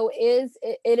content,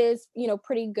 it is,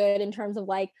 pretty good in terms of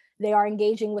like they are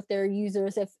engaging with their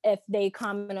users if they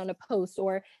comment on a post,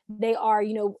 or they are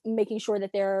making sure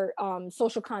that their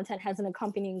social content has an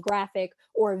accompanying graphic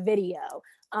or video.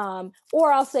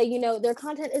 Or I'll say their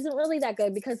content isn't really that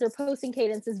good because their posting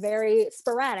cadence is very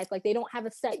sporadic. Like they don't have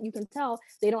a set, you can tell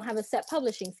they don't have a set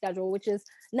publishing schedule, which is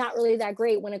not really that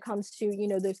great when it comes to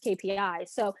those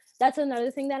KPIs. So that's another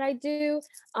thing that I do.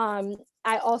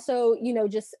 I also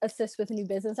just assist with new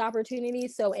business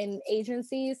opportunities. So in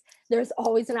agencies, there's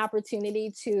always an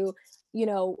opportunity to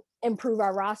improve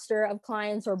our roster of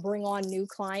clients or bring on new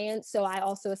clients. So I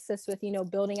also assist with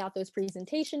building out those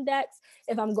presentation decks.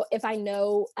 If I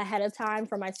know ahead of time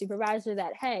from my supervisor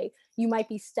that, hey, you might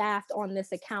be staffed on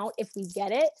this account if we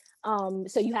get it.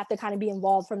 So you have to kind of be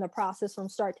involved from the process from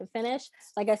start to finish.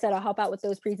 Like I said, I'll help out with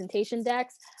those presentation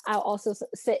decks. I'll also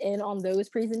sit in on those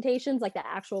presentations, like the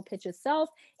actual pitch itself.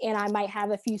 And I might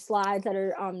have a few slides that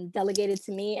are delegated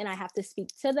to me, and I have to speak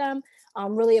to them,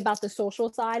 really about the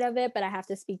social side of it, but I have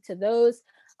to speak to those,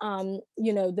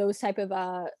 those type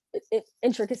of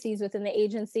intricacies within the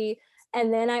agency.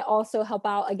 And then I also help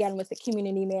out again with the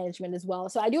community management as well.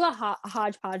 So I do a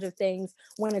hodgepodge of things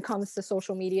when it comes to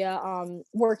social media,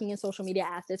 working in social media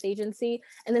at this agency.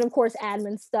 And then of course,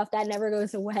 admin stuff that never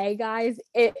goes away, guys.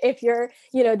 If you're,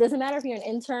 it doesn't matter if you're an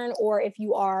intern or if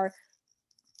you are,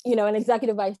 an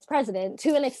executive vice president.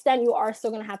 To an extent, you are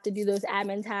still going to have to do those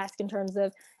admin tasks in terms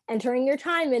of entering your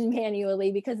time in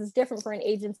manually, because it's different for an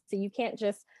agency. You can't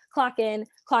just clock in,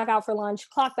 clock out for lunch,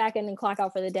 clock back in, and clock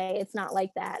out for the day. It's not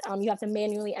like that. You have to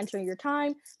manually enter your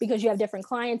time because you have different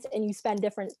clients and you spend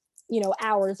different,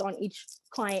 hours on each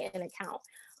client and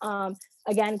account.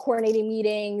 Again, coordinating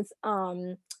meetings,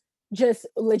 just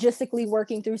logistically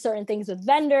working through certain things with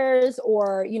vendors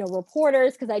or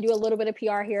reporters, because I do a little bit of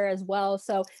PR here as well.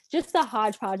 So just a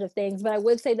hodgepodge of things, but I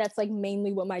would say that's like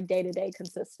mainly what my day-to-day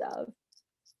consists of.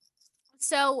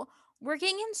 So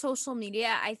working in social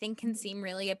media, I think, can seem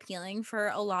really appealing for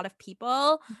a lot of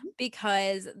people Mhm.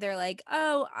 because they're like,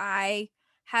 oh, I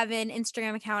have an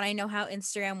Instagram account. I know how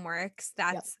Instagram works.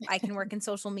 Yep. I can work in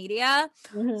social media.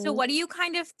 So Hmm. what do you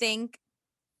kind of think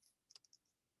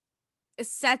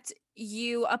sets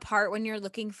you apart when you're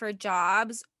looking for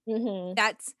jobs? Hmm.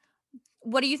 That's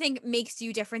What do you think makes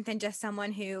you different than just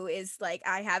someone who is like,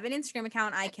 I have an Instagram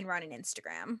account, I can run an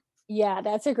Instagram? Yeah,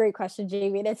 that's a great question,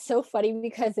 Jamie. And it's so funny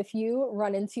because if you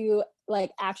run into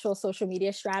like actual social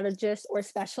media strategists or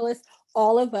specialists,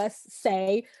 all of us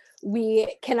say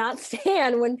we cannot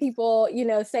stand when people,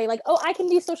 say like, oh, I can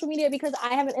do social media because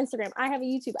I have an Instagram, I have a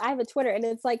YouTube, I have a Twitter. And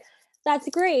it's like, that's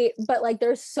great. But like,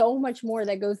 there's so much more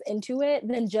that goes into it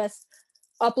than just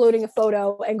uploading a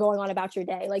photo and going on about your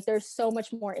day. Like, there's so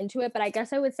much more into it. But I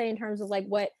guess I would say, in terms of like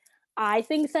what I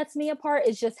think sets me apart,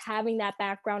 is just having that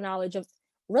background knowledge of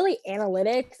really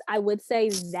analytics. I would say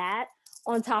that,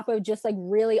 on top of just like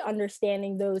really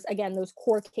understanding those, again, those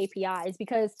core KPIs,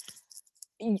 because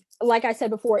like I said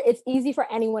before, it's easy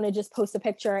for anyone to just post a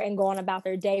picture and go on about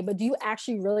their day, but do you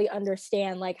actually really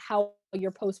understand like how your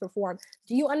posts perform?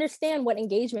 Do you understand what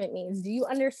engagement means? Do you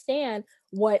understand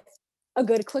what a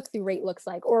good click-through rate looks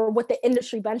like, or what the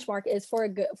industry benchmark is for a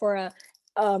good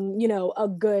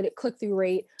click-through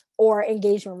rate or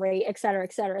engagement rate, et cetera,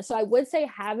 et cetera. So I would say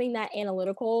having that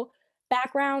analytical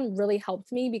background really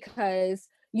helped me, because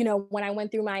when I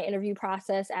went through my interview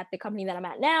process at the company that I'm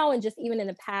at now, and just even in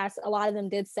the past, a lot of them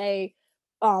did say,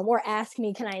 or ask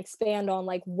me, can I expand on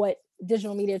like what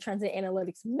digital media trends and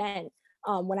analytics meant,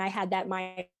 when I had that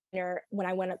minor when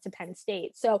I went up to Penn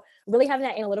State. So really having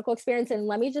that analytical experience. And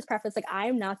let me just preface, like, I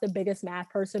am not the biggest math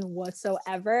person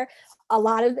whatsoever. A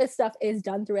lot of this stuff is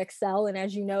done through Excel. And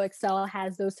as you know, Excel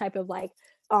has those type of like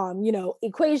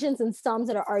equations and sums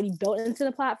that are already built into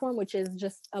the platform, which is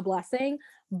just a blessing.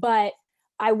 But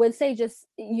I would say just,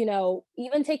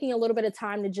 even taking a little bit of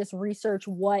time to just research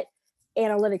what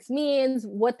analytics means,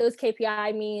 what those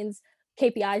KPIs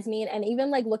mean, and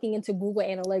even like looking into Google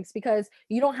Analytics, because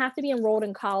you don't have to be enrolled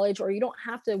in college, or you don't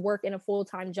have to work in a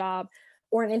full-time job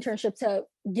or an internship to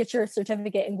get your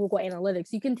certificate in Google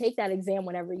Analytics. You can take that exam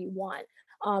whenever you want.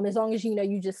 As long as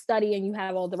you just study and you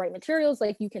have all the right materials,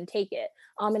 like, you can take it.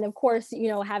 And of course,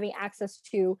 having access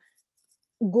to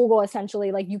Google,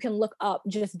 essentially, like, you can look up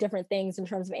just different things in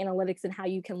terms of analytics and how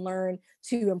you can learn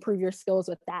to improve your skills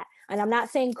with that. And I'm not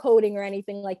saying coding or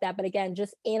anything like that, but again,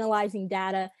 just analyzing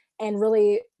data and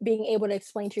really being able to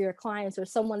explain to your clients or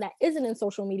someone that isn't in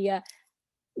social media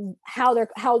how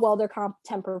well their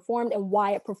content performed and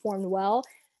why it performed well,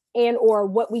 and or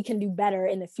what we can do better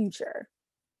in the future.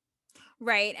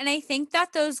 Right. And I think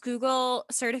that those Google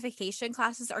certification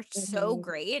classes are so Mhm.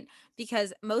 great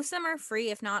because most of them are free,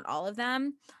 if not all of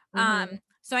them. Mhm.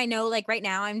 So I know, like, right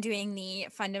now I'm doing the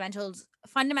fundamentals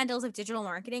of digital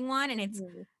marketing one, and it's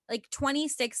Mhm. like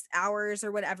 26 hours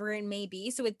or whatever it may be.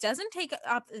 So it doesn't take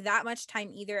up that much time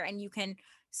either, and you can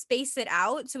space it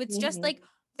out. So it's just Mhm. like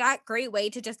that great way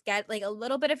to just get like a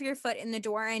little bit of your foot in the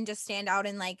door and just stand out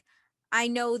and like, I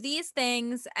know these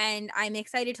things and I'm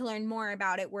excited to learn more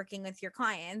about it working with your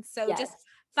clients. So just Yes.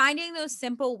 finding those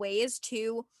simple ways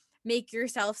to make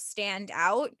yourself stand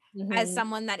out as Mhm.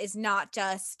 someone that is not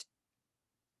just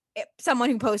someone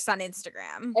who posts on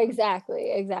Instagram.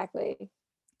 Exactly, exactly.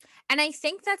 And I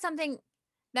think that's something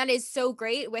that is so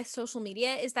great with social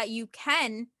media is that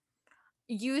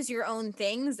use your own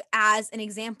things as an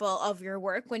example of your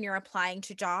work when you're applying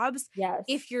to jobs Yes.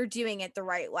 if you're doing it the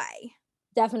right way.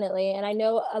 Definitely. And I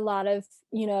know a lot of,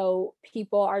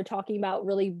 people are talking about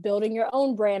really building your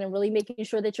own brand and really making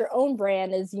sure that your own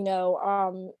brand is,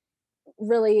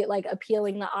 really like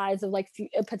appealing the eyes of like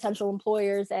potential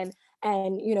employers and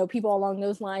people along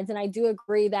those lines. And I do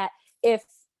agree that if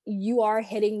you are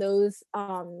hitting those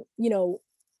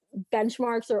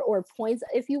benchmarks or points,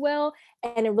 if you will,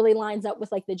 and it really lines up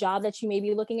with like the job that you may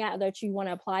be looking at or that you want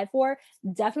to apply for,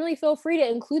 definitely feel free to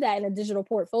include that in a digital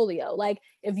portfolio. Like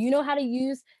if you know how to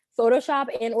use Photoshop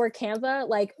and or Canva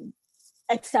like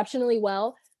exceptionally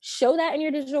well, show that in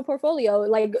your digital portfolio.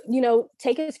 Like,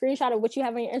 take a screenshot of what you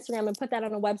have on your Instagram and put that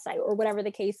on a website or whatever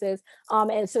the case is.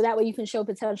 And so that way you can show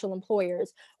potential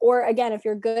employers. Or again, if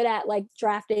you're good at like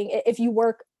drafting, if you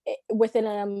work within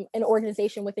an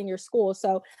organization within your school.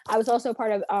 So I was also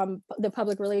part of the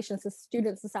Public Relations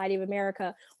Student Society of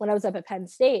America when I was up at Penn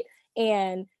State.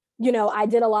 And, I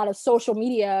did a lot of social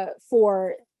media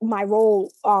for my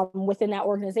role within that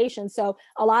organization. So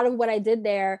a lot of what I did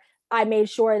there, I made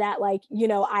sure that like,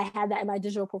 I had that in my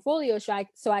digital portfolio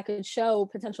so I could show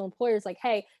potential employers like,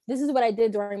 hey, this is what I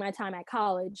did during my time at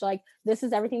college. Like, this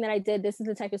is everything that I did. This is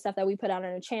the type of stuff that we put out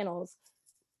on our channels.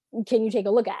 Can you take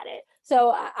a look at it?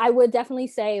 So I would definitely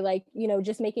say like,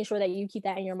 just making sure that you keep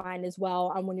that in your mind as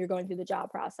well when you're going through the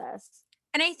job process.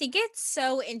 And I think it's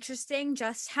so interesting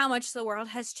just how much the world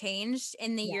has changed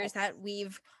in the years Yes. that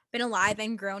we've been alive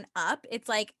and grown up. It's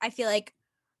like, I feel like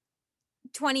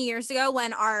 20 years ago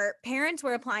when our parents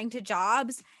were applying to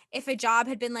jobs, if a job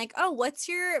had been like, "Oh, what's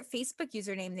your Facebook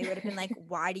username?" They would have been like,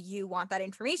 "Why do you want that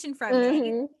information from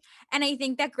me?" Hmm. And I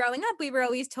think that growing up, we were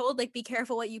always told, like, be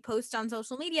careful what you post on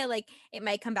social media, like, it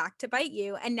might come back to bite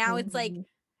you. And now it's like Hmm.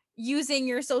 using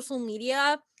your social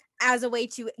media as a way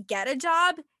to get a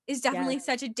job is definitely Yes.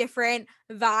 such a different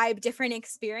vibe, different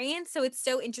experience. So it's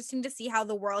so interesting to see how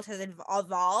the world has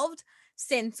evolved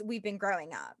since we've been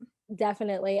growing up.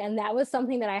 Definitely. And that was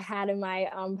something that I had in my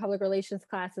public relations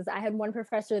classes. I had one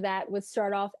professor that would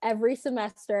start off every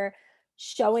semester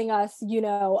showing us,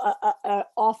 a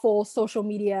awful social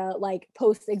media like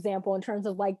post example in terms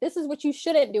of like, this is what you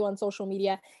shouldn't do on social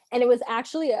media. And it was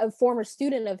actually a former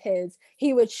student of his.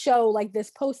 He would show like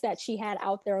this post that she had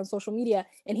out there on social media,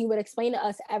 and he would explain to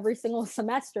us every single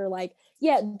semester, like,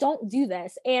 yeah, don't do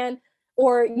this. And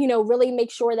or really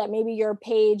make sure that maybe your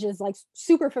page is like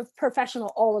super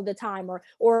professional all of the time,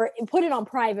 or put it on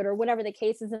private or whatever the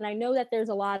case is. And I know that there's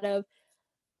a lot of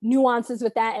nuances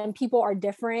with that, and people are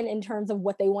different in terms of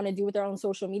what they want to do with their own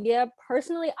social media.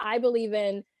 Personally, I believe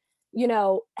in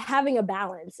having a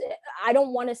balance. I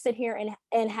don't want to sit here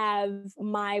and have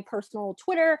my personal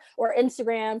Twitter or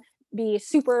Instagram be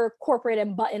super corporate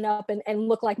and button up and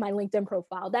look like my LinkedIn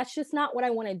profile. That's just not what I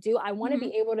want to do. I want to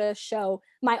Mhm. be able to show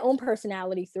my own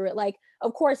personality through it. Like,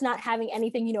 of course, not having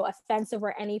anything, offensive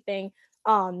or anything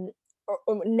or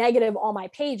negative on my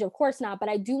page, of course not. But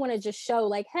I do want to just show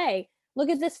like, hey, look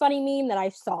at this funny meme that I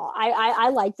saw. I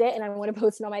liked it and I want to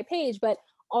post it on my page, but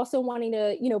also wanting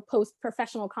to, post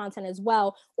professional content as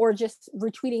well, or just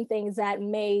retweeting things that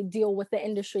may deal with the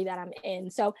industry that I'm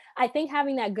in. So I think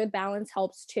having that good balance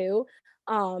helps too.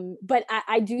 But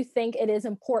I do think it is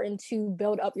important to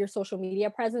build up your social media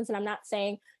presence. And I'm not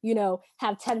saying,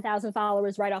 have 10,000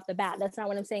 followers right off the bat. That's not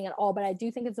what I'm saying at all. But I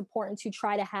do think it's important to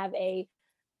try to have a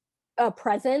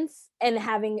presence and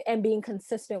having and being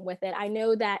consistent with it. I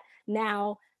know that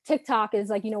now TikTok is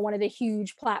like, one of the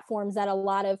huge platforms that a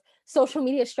lot of social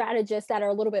media strategists that are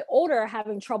a little bit older are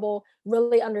having trouble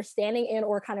really understanding and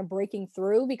or kind of breaking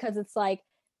through, because it's like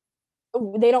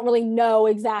they don't really know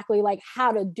exactly like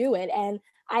how to do it. And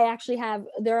I actually have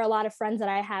there are a lot of friends that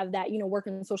I have that work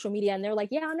in social media, and they're like,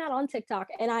 yeah, I'm not on TikTok.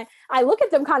 And I look at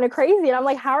them kind of crazy, and I'm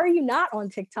like, how are you not on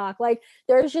TikTok? Like,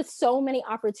 there's just so many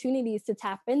opportunities to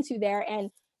tap into there.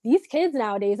 And these kids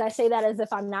nowadays, I say that as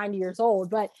if I'm 90 years old,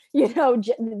 but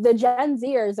the Gen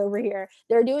Zers over here,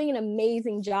 they're doing an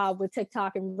amazing job with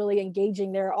TikTok and really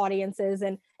engaging their audiences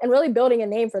and really building a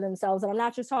name for themselves. And I'm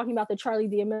not just talking about the Charlie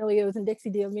D'Amelios and Dixie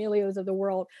D'Amelios of the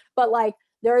world, but like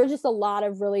there are just a lot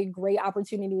of really great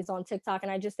opportunities on TikTok.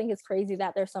 And I just think it's crazy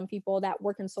that there's some people that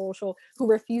work in social who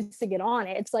refuse to get on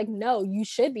it. It's like, no, you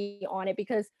should be on it,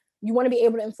 because you want to be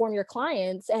able to inform your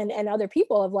clients and other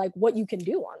people of like what you can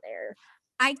do on there.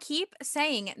 I keep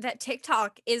saying that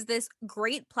TikTok is this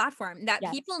great platform that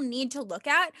people Yes. need to look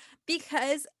at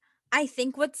because I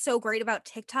think what's so great about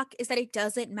TikTok is that it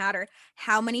doesn't matter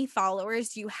how many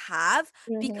followers you have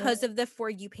Hmm. because of the For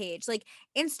You page. Like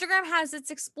Instagram has its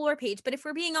explore page, but if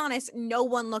we're being honest, no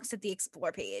one looks at the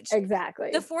explore page. The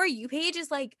Exactly. For You page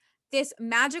is like this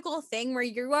magical thing where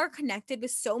you are connected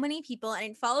with so many people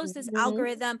and it follows this Mhm.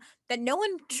 algorithm that no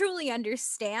one truly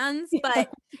understands. Yeah. But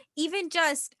even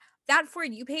just that For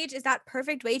You page is that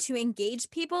perfect way to engage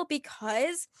people,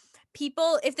 because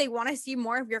people, if they want to see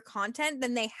more of your content,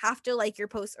 then they have to like your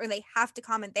post, or they have to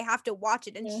comment, they have to watch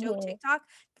it and show Mhm. TikTok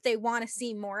that they want to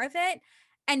see more of it.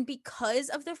 And because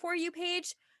of the For You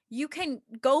page, you can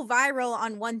go viral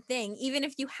on one thing, even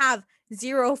if you have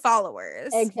 0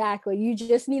 followers. Exactly. You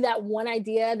just need that one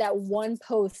idea, that one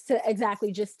post to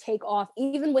exactly just take off.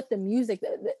 Even with the music,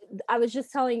 I was just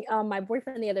telling my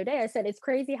boyfriend the other day. I said it's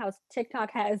crazy how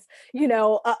TikTok has,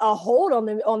 a hold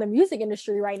on the music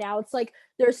industry right now. It's like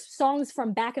there's songs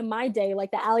from back in my day,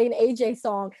 like the Ali and AJ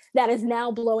song, that is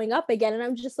now blowing up again, and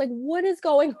I'm just like, what is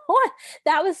going on?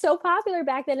 That was so popular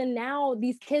back then, and now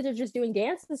these kids are just doing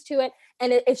dances to it,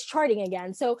 and it's charting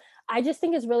again. So I just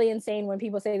think it's really insane when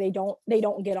people say they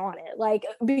don't get on it. Like,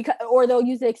 because, or they'll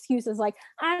use the excuses like,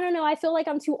 I don't know, I feel like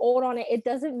I'm too old on it. It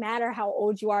doesn't matter how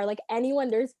old you are. Like anyone,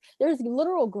 there's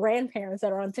literal grandparents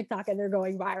that are on TikTok and they're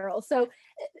going viral. So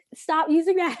stop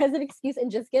using that as an excuse and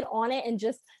just get on it and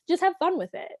just have fun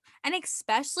with it. And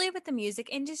especially with the music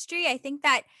industry, I think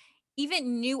that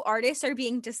even new artists are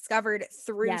being discovered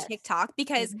through Yes. TikTok,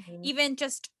 because Mhm.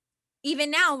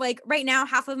 even now, like right now,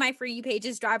 half of my For You page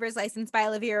is Driver's License by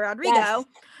Olivia Yes. Rodrigo.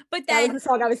 But That was then the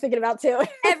song I was thinking about too.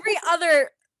 every other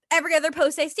every other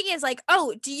post I see is like,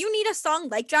 oh, do you need a song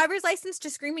like Driver's License to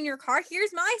scream in your car?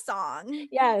 Here's my song.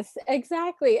 Yes,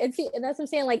 exactly. And see, and that's what I'm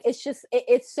saying. Like, it's just,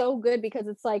 it's so good because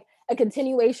it's like a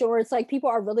continuation where it's like people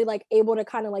are really like able to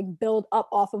kind of like build up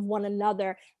off of one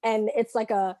another. And it's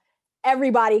like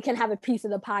everybody can have a piece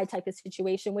of the pie type of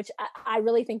situation, which I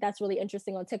really think that's really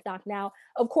interesting on TikTok. Now,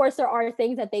 of course, there are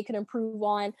things that they can improve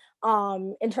on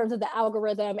in terms of the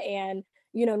algorithm and,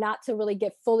 not to really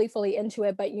get fully into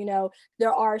it, but,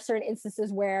 there are certain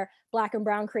instances where Black and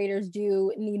brown creators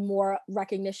do need more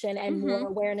recognition and more Mhm.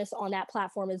 awareness on that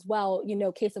platform as well.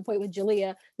 Case in point with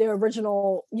Jalea, the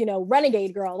original,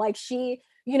 renegade girl. Like she,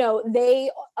 they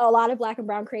a lot of Black and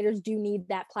brown creators do need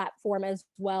that platform as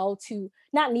well, to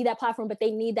not need that platform, but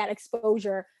they need that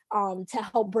exposure to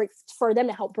help break for them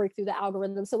to help break through the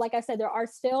algorithm. So like I said, there are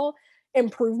still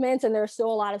improvements and there are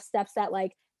still a lot of steps that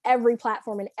like every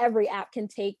platform and every app can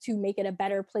take to make it a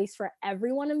better place for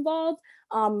everyone involved.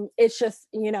 It's just,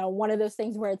 one of those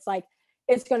things where it's like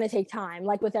it's going to take time,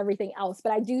 like with everything else.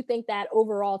 But I do think that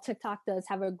overall TikTok does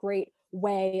have a great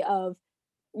way of,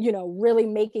 really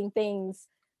making things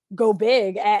go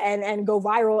big and go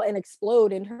viral and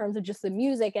explode in terms of just the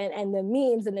music and the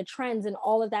memes and the trends and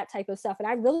all of that type of stuff. And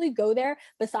I really go there,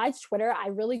 besides Twitter, I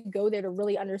really go there to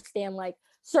really understand like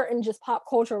certain just pop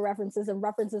culture references and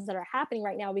references that are happening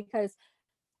right now, because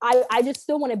I just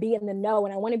still want to be in the know,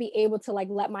 and I want to be able to like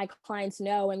let my clients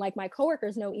know and like my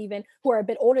coworkers know, even who are a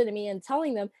bit older than me, and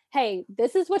telling them, hey,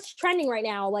 this is what's trending right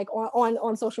now, like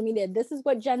on social media. This is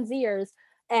what Gen Zers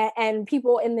and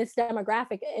people in this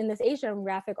demographic, in this age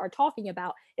demographic, are talking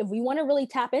about. If we want to really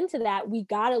tap into that, we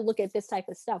got to look at this type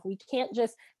of stuff. We can't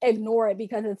just ignore it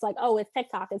because it's like, oh, it's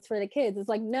TikTok, it's for the kids. It's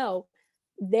like, no,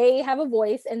 they have a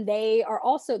voice and they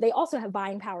also have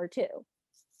buying power too.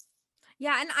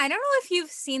 Yeah, and I don't know if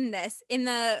you've seen this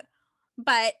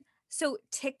but so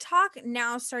TikTok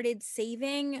now started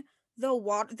saving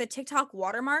the TikTok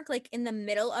watermark like in the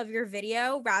middle of your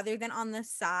video rather than on the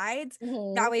sides. That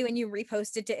Mhm. way when you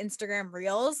repost it to Instagram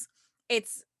Reels,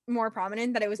 it's more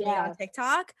prominent that it was made on Yeah.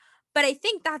 TikTok. But I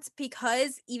think that's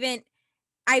because even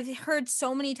I've heard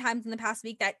so many times in the past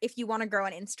week that if you want to grow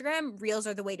on Instagram, Reels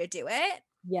are the way to do it.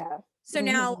 Yeah. So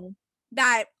now Mhm.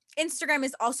 that Instagram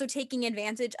is also taking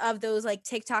advantage of those like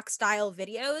TikTok style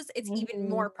videos, it's even Mhm.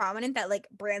 more prominent that like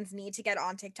brands need to get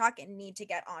on TikTok and need to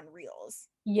get on Reels.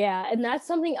 Yeah, and that's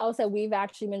something else that we've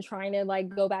actually been trying to like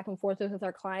go back and forth with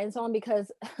our clients on,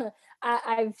 because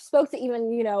I've spoke to,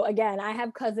 even, again, I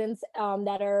have cousins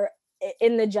that are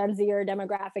in the Gen Z or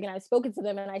demographic, and I've spoken to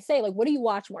them and I say, like, what do you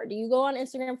watch more? Do you go on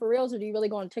Instagram for Reels, or do you really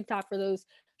go on TikTok for those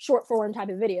short form type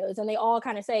of videos? And they all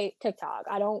kind of say TikTok.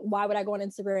 I don't, why would I go on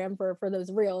Instagram for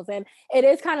those Reels? And it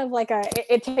is kind of like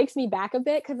it takes me back a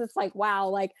bit, because it's like, wow,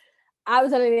 like I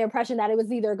was under the impression that it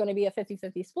was either going to be a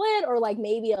 50-50 split, or like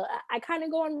maybe I kind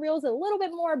of go on Reels a little bit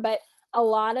more, but a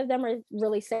lot of them are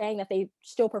really saying that they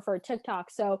still prefer TikTok.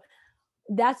 So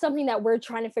that's something that we're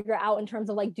trying to figure out in terms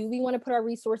of like, do we want to put our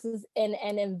resources in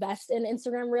and invest in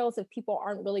Instagram Reels if people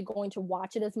aren't really going to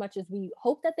watch it as much as we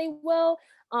hope that they will?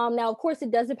 Now, of course,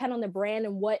 it does depend on the brand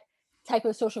and what type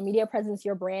of social media presence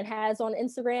your brand has on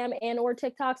Instagram and or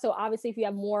TikTok. So obviously, if you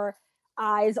have more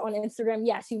eyes on Instagram,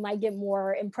 yes, you might get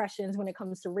more impressions when it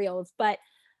comes to Reels. But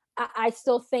I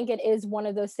still think it is one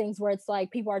of those things where it's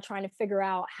like people are trying to figure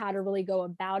out how to really go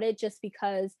about it, just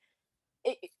because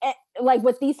like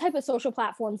with these type of social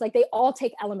platforms, like they all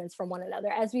take elements from one another.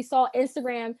 As we saw,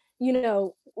 Instagram,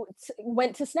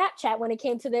 went to Snapchat when it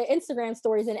came to the Instagram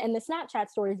stories and the Snapchat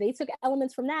stories. They took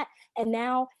elements from that, and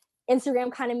now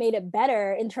Instagram kind of made it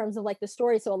better in terms of like the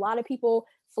story. So a lot of people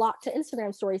flock to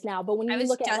Instagram stories now. But when I you was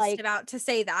look at just like about to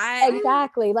say that.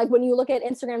 exactly. Like when you look at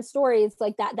Instagram stories,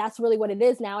 like that's really what it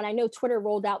is now. And I know Twitter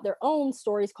rolled out their own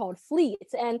stories called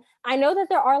fleets. And I know that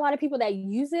there are a lot of people that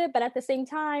use it, but at the same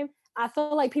time, I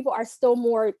feel like people are still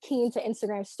more keen to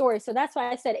Instagram stories. So that's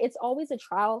why I said it's always a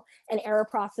trial and error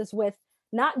process with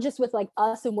not just with like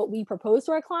us and what we propose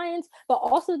to our clients, but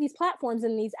also these platforms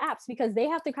and these apps, because they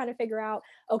have to kind of figure out,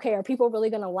 okay, are people really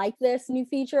going to like this new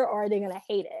feature or are they going to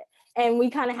hate it? And we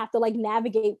kind of have to like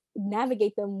navigate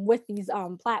them with these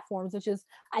platforms, which is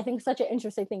I think such an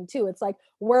interesting thing too. It's like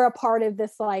we're a part of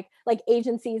this, like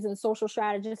agencies and social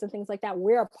strategists and things like that,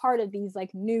 we're a part of these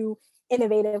like new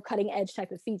innovative cutting edge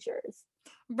type of features.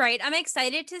 Right. I'm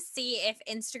excited to see if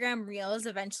Instagram Reels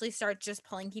eventually start just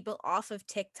pulling people off of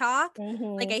TikTok.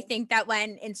 Like, Hmm. I think that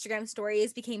when Instagram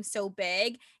stories became so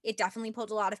big, it definitely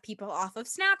pulled a lot of people off of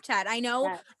Snapchat. I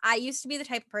know Yes, I used to be the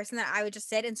type of person that I would just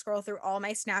sit and scroll through all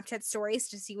my Snapchat stories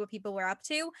to see what people were up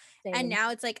to. And same.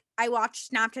 now it's like I watch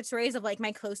Snapchat stories of like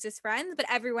my closest friends, but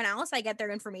everyone else, I get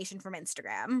their information from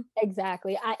Instagram.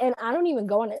 Exactly. I don't even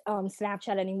go on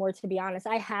Snapchat anymore, to be honest.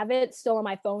 I have it still on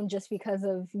my phone just because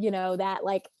of, that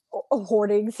like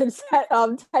hoarding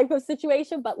type of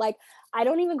situation, but like I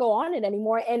don't even go on it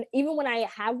anymore. And even when I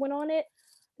have went on it,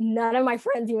 none of my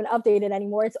friends even update it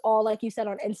anymore. It's all like you said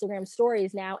on Instagram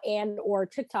stories now and or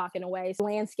TikTok in a way. So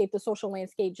the social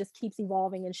landscape just keeps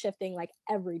evolving and shifting like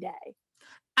every day.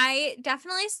 I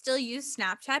definitely still use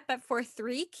Snapchat, but for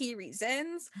three key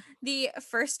reasons. The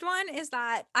first one is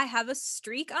that I have a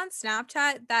streak on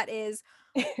Snapchat that is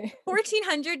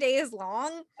 1,400 days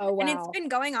long, Oh and it's wow. been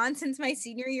going on since my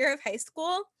senior year of high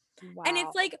school. And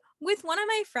it's Wow. like with one of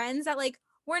my friends that like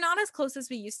we're not as close as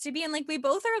we used to be. And like we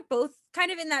both are both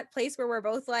kind of in that place where we're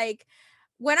both like,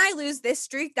 when I lose this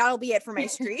streak, that'll be it for my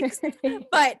streaks.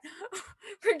 But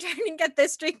we're trying to get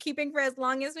this streak keeping for as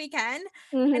long as we can.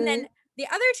 And Hmm. then the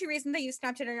other two reasons I use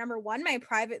Snapchat are number one, my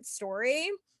private story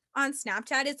on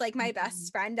Snapchat is like my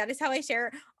best friend. That is how I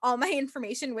share all my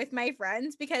information with my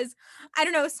friends because I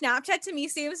don't know, Snapchat to me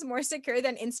seems more secure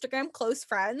than Instagram close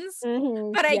friends.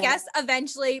 Hmm. But I Yeah. guess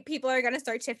eventually people are going to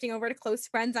start shifting over to close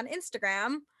friends on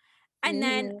Instagram. And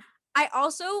then Hmm. I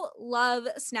also love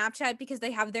Snapchat because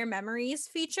they have their memories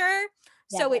feature.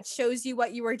 So it Yes. shows you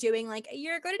what you were doing like a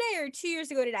year ago today or 2 years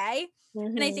ago today.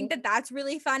 And I think Hmm. that that's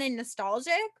really fun and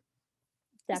nostalgic.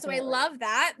 So I Definitely. love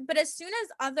that. But as soon as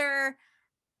other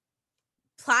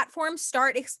platforms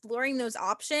start exploring those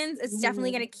options, it's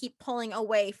definitely going Mhm. to keep pulling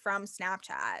away from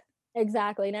Snapchat.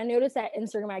 Exactly, and I noticed that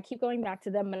Instagram, I keep going back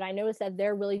to them, but I noticed that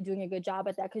they're really doing a good job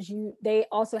at that because they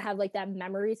also have like that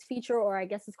memories feature, or I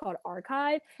guess it's called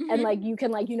archive, and Mhm. like you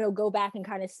can like go back and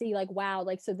kind of see like wow,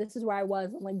 like so this is where I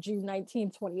was on like June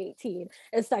 19th, 2018,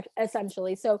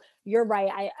 essentially. So you're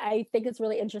right. I think it's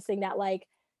really interesting that like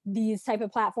these type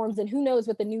of platforms, and who knows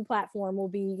what the new platform will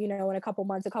be, in a couple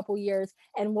months, a couple years,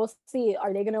 and we'll see,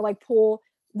 are they going to like pull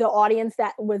the audience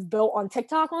that was built on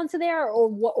TikTok onto there, or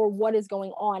what is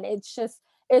going on.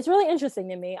 It's really interesting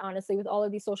to me, honestly, with all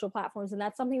of these social platforms. And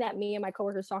that's something that me and my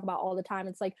coworkers talk about all the time.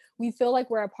 It's like we feel like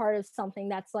we're a part of something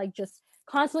that's like just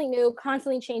constantly new,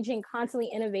 constantly changing, constantly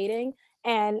innovating.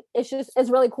 And it's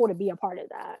really cool to be a part of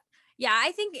that. Yeah,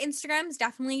 I think Instagram's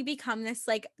definitely become this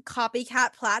like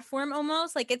copycat platform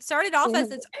almost. Like Mhm. it started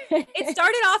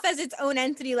off as its own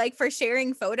entity like for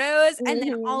sharing photos and then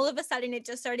Mhm. all of a sudden it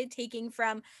just started taking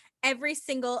from every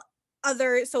single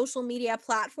other social media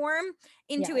platform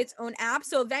into Yes. its own app.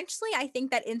 So eventually I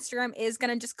think that Instagram is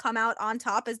going to just come out on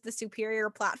top as the superior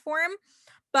platform,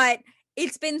 but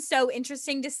it's been so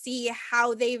interesting to see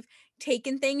how they've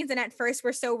taken things and at first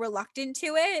we're so reluctant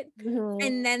to it. Mhm.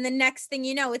 And then the next thing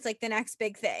you know, it's like the next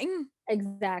big thing.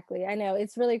 Exactly. I know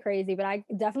it's really crazy, but I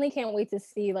definitely can't wait to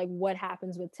see like what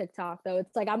happens with TikTok though.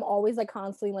 It's like I'm always like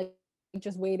constantly like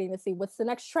just waiting to see what's the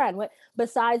next trend. What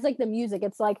besides like the music,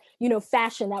 it's like,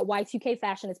 fashion, that Y2K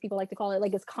fashion as people like to call it,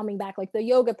 like is coming back, like the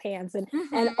yoga pants and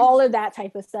Mhm. all of that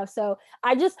type of stuff. So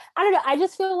I don't know, I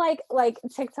just feel like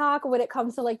TikTok when it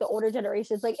comes to like the older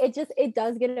generations, like it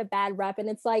does get a bad rep, and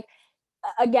it's like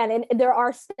again, and there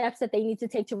are steps that they need to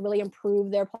take to really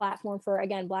improve their platform for,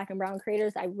 again, black and brown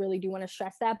creators. I really do want to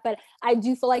stress that, but I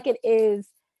do feel like it is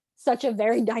such a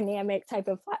very dynamic type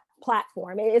of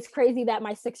platform. It's crazy that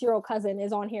my 6-year-old cousin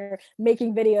is on here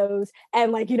making videos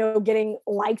and like, getting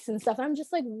likes and stuff. And I'm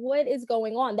just like, what is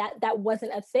going on? That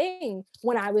wasn't a thing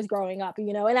when I was growing up,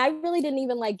 And I really didn't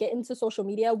even like get into social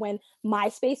media when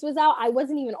MySpace was out. I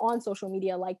wasn't even on social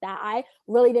media like that. I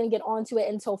really didn't get onto it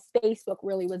until Facebook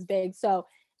really was big. So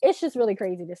it's just really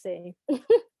crazy to see.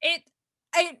 It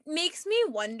it makes me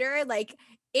wonder, like,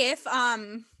 if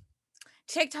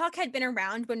TikTok had been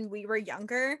around when we were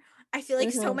younger, I feel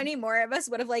like so Mhm. many more of us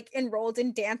would have like enrolled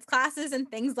in dance classes and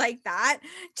things like that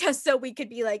just so we could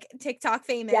be like TikTok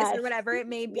famous or Yes. whatever it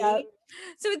may Yep, be.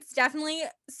 So it's definitely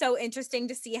so interesting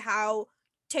to see how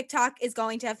TikTok is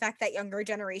going to affect that younger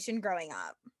generation growing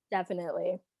up.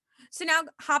 definitely. So now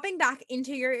hopping back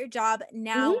into your job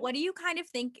now, Mhm, what do you kind of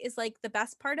think is like the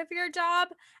best part of your job?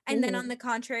 And then on mhm. the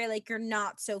contrary, like your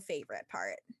not so favorite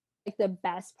part? Like, the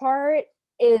best part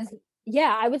is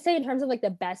yeah, I would say in terms of, like, the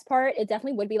best part, it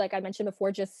definitely would be, like I mentioned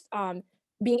before, just,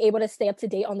 being able to stay up to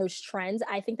date on those trends.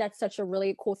 I think that's such a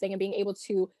really cool thing and being able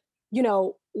to,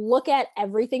 look at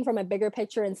everything from a bigger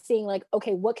picture and seeing, like,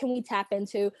 "Okay, what can we tap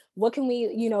into? What can we,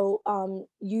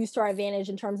 use to our advantage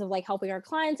in terms of, like, helping our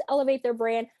clients elevate their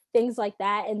brand?" Things like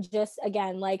that, and just,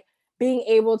 again, like, being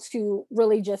able to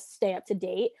really just stay up to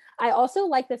date. I also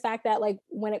like the fact that like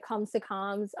when it comes to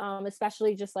comms,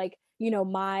 especially just like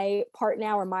my part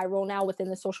now or my role now within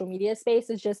the social media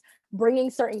space is just bringing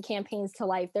certain campaigns to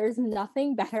life. There's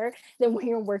nothing better than when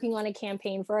you're working on a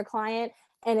campaign for a client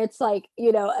and it's like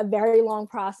a very long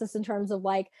process in terms of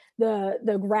like the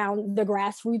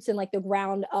grassroots and like the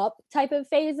ground up type of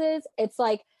phases. It's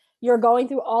like you're going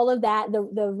through all of that, the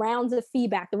rounds of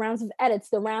feedback, the rounds of edits,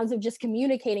 the rounds of just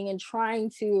communicating and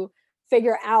trying to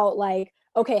figure out like,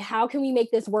 okay, how can we make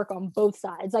this work on both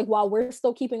sides? Like while we're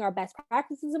still keeping our best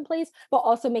practices in place, but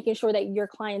also making sure that your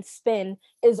client's spin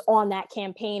is on that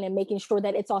campaign and making sure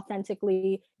that it's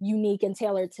authentically unique and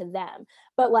tailored to them.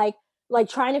 But like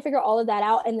trying to figure all of that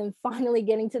out and then finally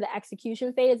getting to the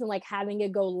execution phase and like having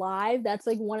it go live, that's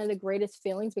like one of the greatest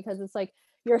feelings because it's like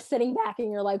you're sitting back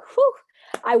and you're like, whew,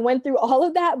 I went through all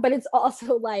of that, but it's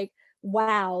also like,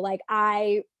 wow, like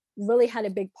I really had a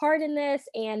big part in this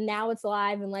and now it's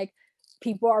live and like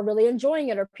people are really enjoying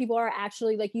it or people are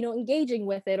actually like engaging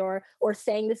with it or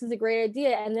saying this is a great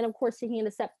idea and then of course taking it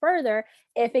a step further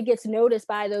if it gets noticed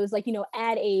by those like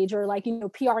ad age or like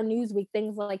PR Newsweek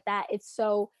things like that it's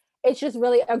just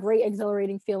really a great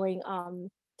exhilarating feeling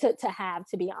to have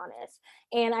to be honest.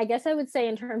 And I guess I would say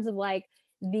in terms of like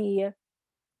the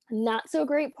not so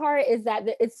great part is that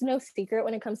it's no secret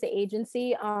when it comes to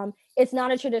agency. It's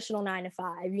not a traditional 9 to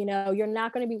 5. You're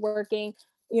not going to be working,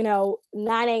 9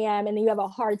 a.m. and then you have a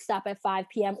hard stop at 5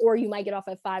 p.m. or you might get off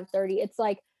at 5:30. It's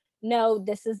like, no,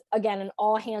 this is again an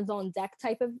all hands on deck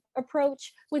type of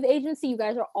approach with agency. You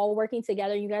guys are all working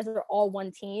together. You guys are all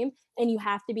one team, and you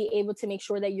have to be able to make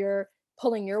sure that you're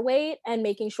pulling your weight and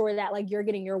making sure that like you're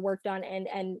getting your work done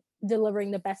and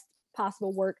delivering the best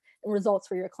possible work and results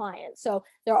for your clients. So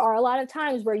there are a lot of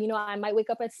times where, I might wake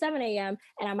up at 7 a.m.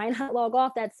 and I might not log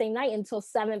off that same night until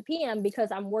 7 p.m.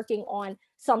 because I'm working on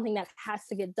something that has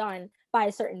to get done by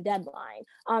a certain deadline.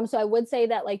 So I would say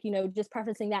that, like, just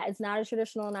prefacing that it's not a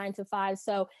traditional 9 to 5.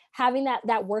 So having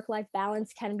that work-life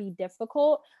balance can be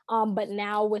difficult. But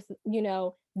now with,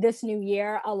 this new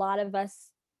year, a lot of us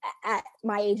at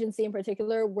my agency in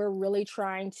particular, we're really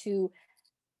trying to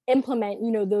implement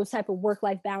those type of work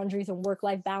life boundaries and work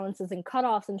life balances and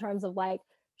cutoffs in terms of like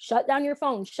shut down your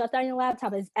phone, shut down your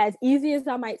laptop, as easy as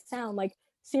that might sound. Like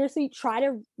seriously try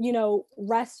to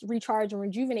rest, recharge and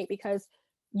rejuvenate because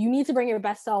you need to bring your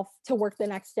best self to work the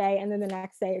next day and then the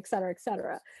next day, et cetera, et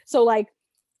cetera. So like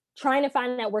trying to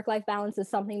find that work life balance is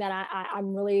something that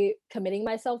I'm really committing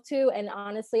myself to. And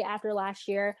honestly, after last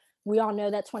year, we all know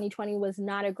that 2020 was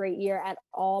not a great year at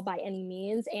all by any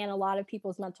means, and a lot of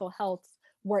people's mental health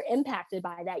were impacted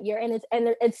by that year, and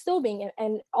it's still being,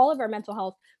 and all of our mental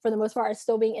health for the most part is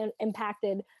still being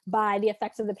impacted by the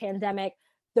effects of the pandemic,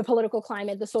 the political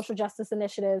climate, the social justice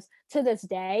initiatives to this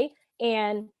day.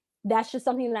 And that's just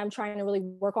something that I'm trying to really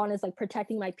work on is like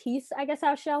protecting my peace, I guess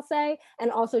I shall say, and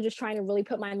also just trying to really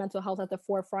put my mental health at the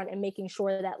forefront and making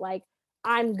sure that like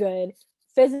I'm good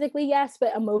physically, yes,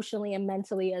 but emotionally and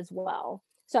mentally as well.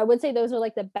 So I would say those are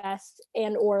like the best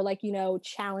and or like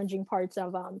challenging parts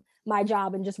of my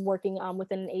job and just working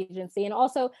within an agency. And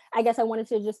also, I guess I wanted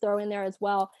to just throw in there as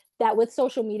well that with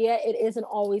social media, it isn't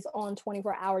always on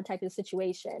 24-hour type of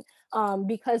situation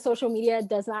because social media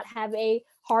does not have a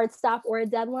hard stop or a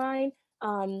deadline.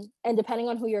 And depending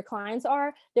on who your clients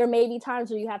are, there may be times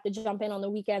where you have to jump in on the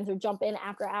weekends or jump in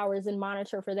after hours and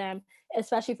monitor for them,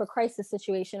 especially if a crisis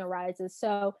situation arises.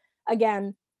 So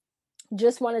again,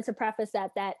 just wanted to preface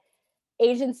that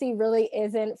agency really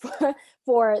isn't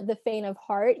for the faint of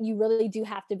heart. You really do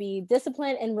have to be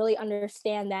disciplined and really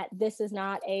understand that this is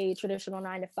not a traditional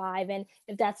 9 to 5. And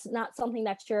if that's not something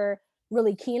that you're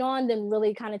really keen on, then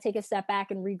really kind of take a step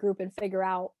back and regroup and figure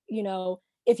out,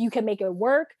 if you can make it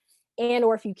work, and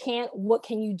or if you can't, what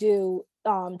can you do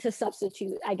to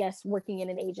substitute, I guess, working in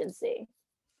an agency.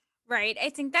 Right. I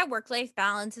think that work life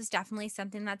balance is definitely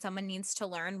something that someone needs to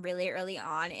learn really early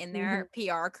on in Hmm. their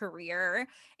PR career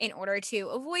in order to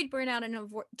avoid burnout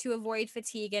and to avoid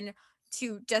fatigue and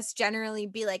to just generally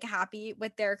be like happy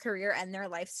with their career and their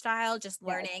lifestyle. Just Yes.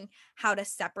 learning how to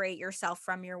separate yourself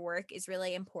from your work is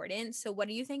really important. So, what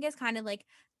do you think is kind of like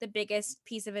the biggest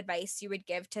piece of advice you would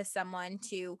give to someone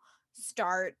to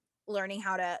start learning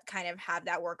how to kind of have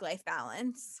that work life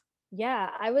balance? Yeah,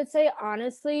 I would say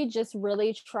honestly, just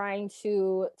really trying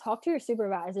to talk to your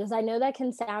supervisors. I know that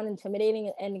can sound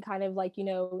intimidating and kind of like,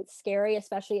 scary,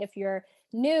 especially if you're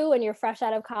new and you're fresh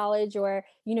out of college, or,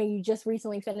 you just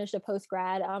recently finished a post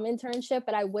grad internship.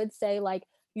 But I would say, like,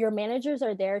 your managers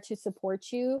are there to support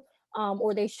you,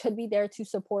 or they should be there to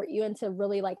support you and to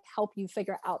really like help you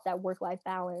figure out that work life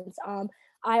balance.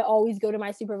 I always go to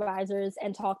my supervisors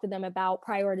and talk to them about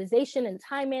prioritization and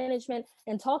time management,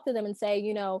 and talk to them and say,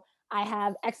 I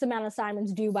have X amount of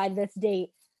assignments due by this date.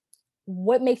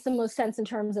 What makes the most sense in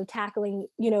terms of tackling,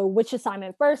 which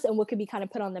assignment first, and what could be kind of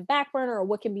put on the back burner, or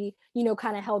what can be,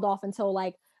 kind of held off until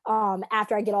like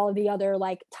after I get all of the other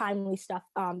like timely stuff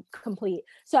complete.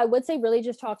 So I would say really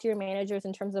just talk to your managers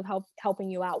in terms of helping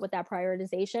you out with that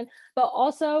prioritization, but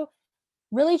also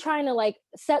really trying to like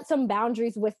set some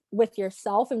boundaries with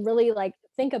yourself, and really like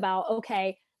think about,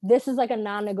 okay, this is like a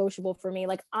non-negotiable for me.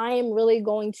 Like, I am really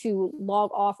going to log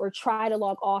off, or try to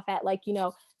log off at like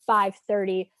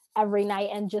 5:30 every night,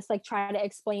 and just like try to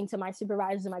explain to my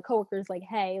supervisors and my coworkers, like,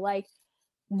 hey, like,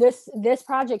 this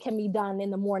project can be done in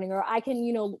the morning, or I can,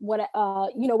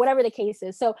 whatever the case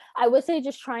is. So I would say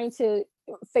just trying to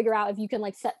figure out if you can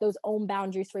like set those own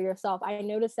boundaries for yourself. I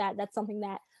noticed that that's something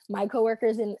that my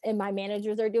coworkers and my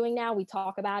managers are doing now. We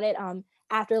talk about it.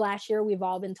 After last year, we've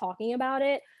all been talking about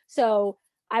it. So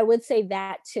I would say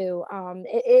that too.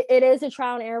 It is a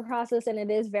trial and error process, and it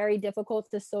is very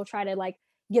difficult to still try to like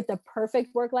get the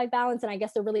perfect work life balance. And I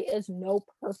guess there really is no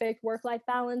perfect work life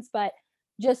balance, but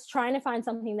just trying to find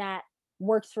something that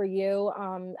works for you.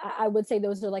 I would say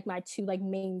those are like my two like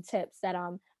main tips that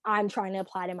I'm trying to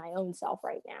apply to my own self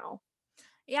right now.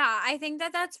 Yeah, I think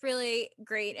that that's really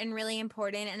great and really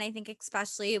important. And I think,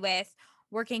 especially with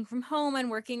working from home and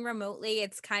working remotely,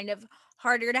 it's kind of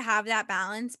harder to have that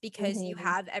balance because you Hmm.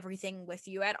 have everything with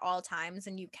you at all times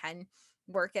and you can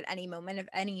work at any moment of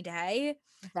any day.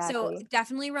 So, Exactly.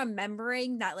 definitely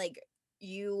remembering that, like,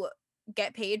 you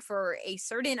get paid for a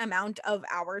certain amount of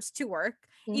hours to work,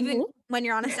 even Hmm. when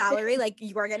you're on a salary, like,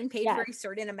 you are getting paid for Yes. a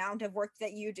certain amount of work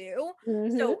that you do.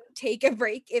 Hmm. So, take a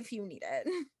break if you need it.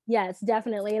 Yes,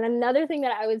 definitely. And another thing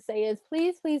that I would say is,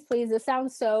 please, please, please, this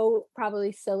sounds so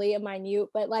probably silly and minute,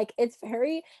 but like it's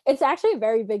actually a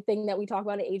very big thing that we talk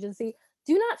about at agency.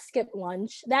 Do not skip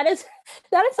lunch. That is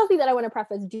that is something that I want to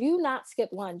preface. Do not skip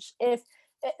lunch. If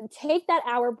Take that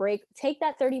hour break, take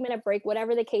that 30-minute break,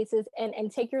 whatever the case is,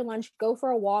 and take your lunch, go for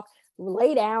a walk,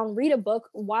 lay down, read a book,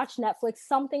 watch Netflix,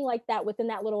 something like that within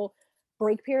that little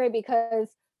break period, because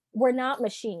we're not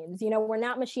machines. We're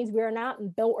not machines. We are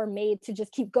not built or made to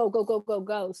just keep go, go, go, go,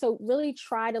 go. So really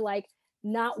try to like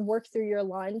not work through your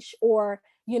lunch, or,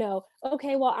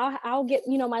 okay, well, I'll get,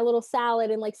 my little salad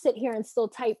and like sit here and still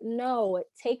type. No,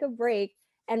 take a break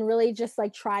and really just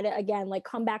like try to again like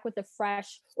come back with a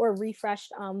fresh or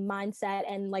refreshed mindset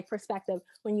and like perspective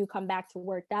when you come back to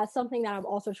work. That's something that I'm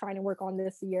also trying to work on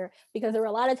this year, because there were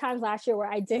a lot of times last year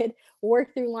where I did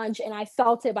work through lunch and I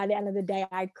felt it by the end of the day.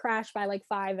 I'd crash by like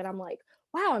 5 and I'm like,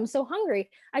 wow, I'm so hungry.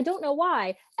 I don't know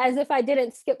why. As if I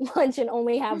didn't skip lunch and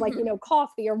only have like,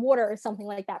 coffee or water or something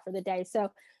like that for the day.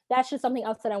 So that's just something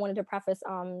else that I wanted to preface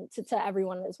to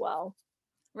everyone as well.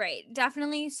 Right.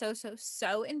 Definitely so, so,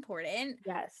 so important.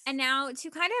 Yes. And now to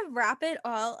kind of wrap it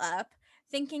all up,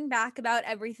 thinking back about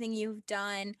everything you've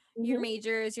done, your Hmm.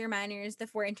 majors, your minors, the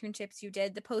 4 internships you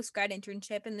did, the post grad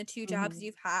internship, and the 2 jobs Hmm.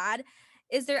 you've had,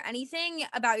 is there anything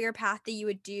about your path that you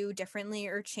would do differently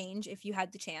or change if you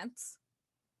had the chance?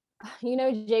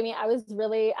 Jamie,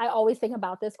 I always think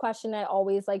about this question. I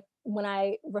always like when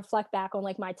I reflect back on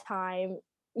like my time,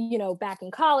 back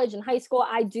in college and high school,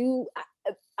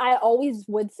 I always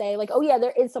would say like, oh yeah,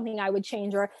 there is something I would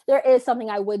change, or there is something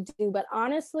I would do. But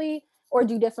honestly, or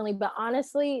do differently. But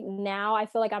honestly, now I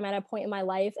feel like I'm at a point in my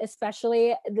life,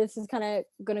 especially this is kind of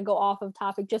going to go off of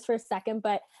topic just for a second,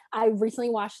 but I recently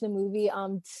watched the movie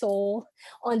Soul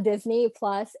on Disney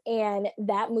Plus, and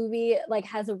that movie like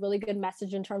has a really good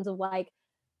message in terms of like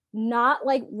not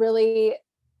like really,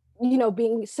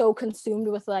 being so consumed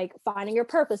with like finding your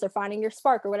purpose or finding your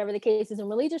spark or whatever the case is, and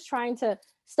really just trying to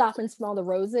stop and smell the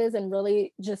roses and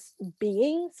really just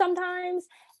being sometimes.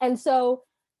 And so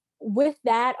with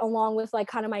that, along with like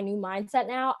kind of my new mindset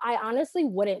now, I honestly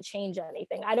wouldn't change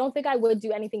anything. I don't think I would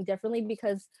do anything differently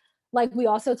because, like we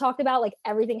also talked about, like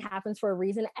everything happens for a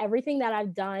reason. Everything that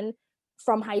I've done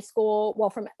from high school, well,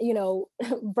 from,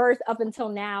 birth up until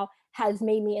now has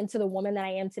made me into the woman that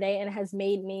I am today and has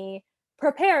made me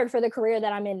prepared for the career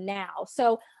that I'm in now.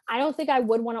 So I don't think I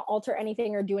would want to alter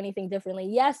anything or do anything differently.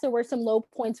 Yes, there were some low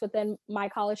points within my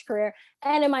college career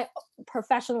and in my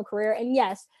professional career. And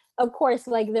yes, of course,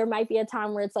 like there might be a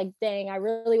time where it's like, dang, I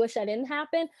really wish that didn't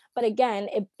happen. But again,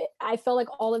 I feel like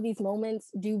all of these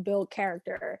moments do build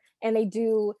character and they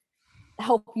do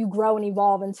help you grow and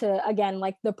evolve into, again,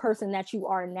 like the person that you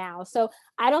are now. So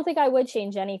I don't think I would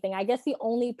change anything. I guess the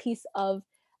only piece of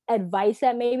advice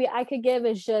that maybe I could give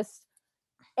is just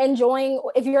enjoying,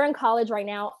 if you're in college right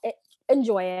now,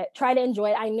 enjoy it, try to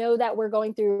enjoy it. I know that we're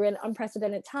going through an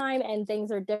unprecedented time and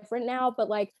things are different now, but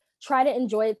like try to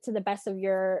enjoy it to the best of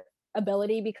your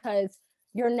ability because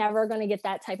you're never going to get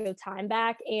that type of time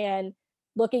back. And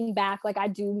looking back, like I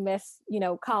do miss,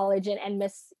 college and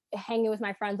miss hanging with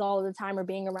my friends all of the time or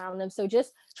being around them. So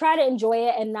just try to enjoy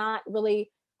it and not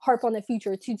really harp on the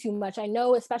future too much. I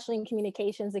know especially in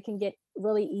communications it can get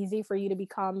really easy for you to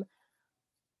become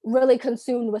really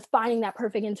consumed with finding that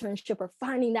perfect internship or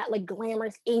finding that like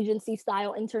glamorous agency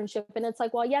style internship, and it's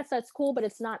like, well, yes, that's cool, but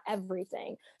it's not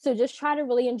everything. So just try to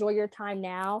really enjoy your time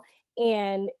now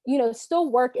and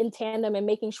still work in tandem and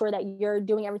making sure that you're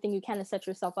doing everything you can to set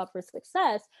yourself up for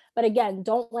success, but again,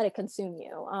 don't let it consume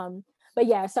you. But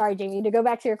yeah, sorry Jamie, to go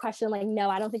back to your question, like no,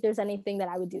 I don't think there's anything that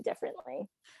I would do differently.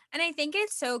 And I think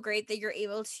it's so great that you're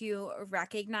able to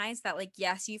recognize that, like,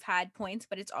 yes, you've had points,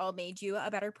 but it's all made you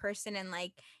a better person and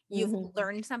like you've Hmm.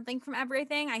 learned something from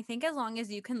everything. I think as long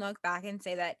as you can look back and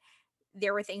say that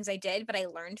there were things I did, but I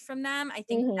learned from them, I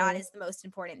think that Hmm. is the most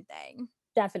important thing.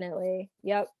 Definitely,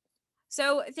 yep.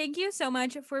 So, thank you so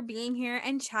much for being here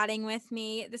and chatting with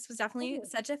me. This was definitely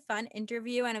such a fun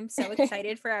interview, and I'm so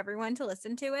excited for everyone to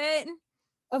listen to it.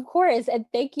 Of course. And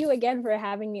thank you again for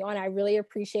having me on. I really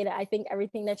appreciate it. I think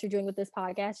everything that you're doing with this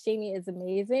podcast, Jamie, is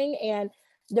amazing. And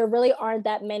there really aren't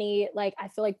that many, like, I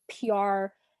feel like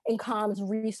PR and comms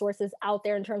resources out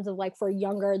there in terms of like for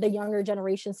the younger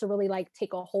generations to really like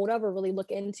take a hold of or really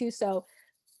look into. So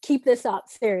keep this up,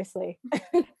 seriously.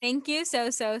 Of Thank you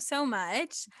so, so, so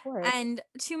much. course. And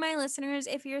to my listeners,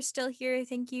 if you're still here,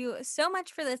 thank you so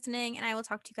much for listening, and I will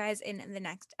talk to you guys in the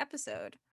next episode.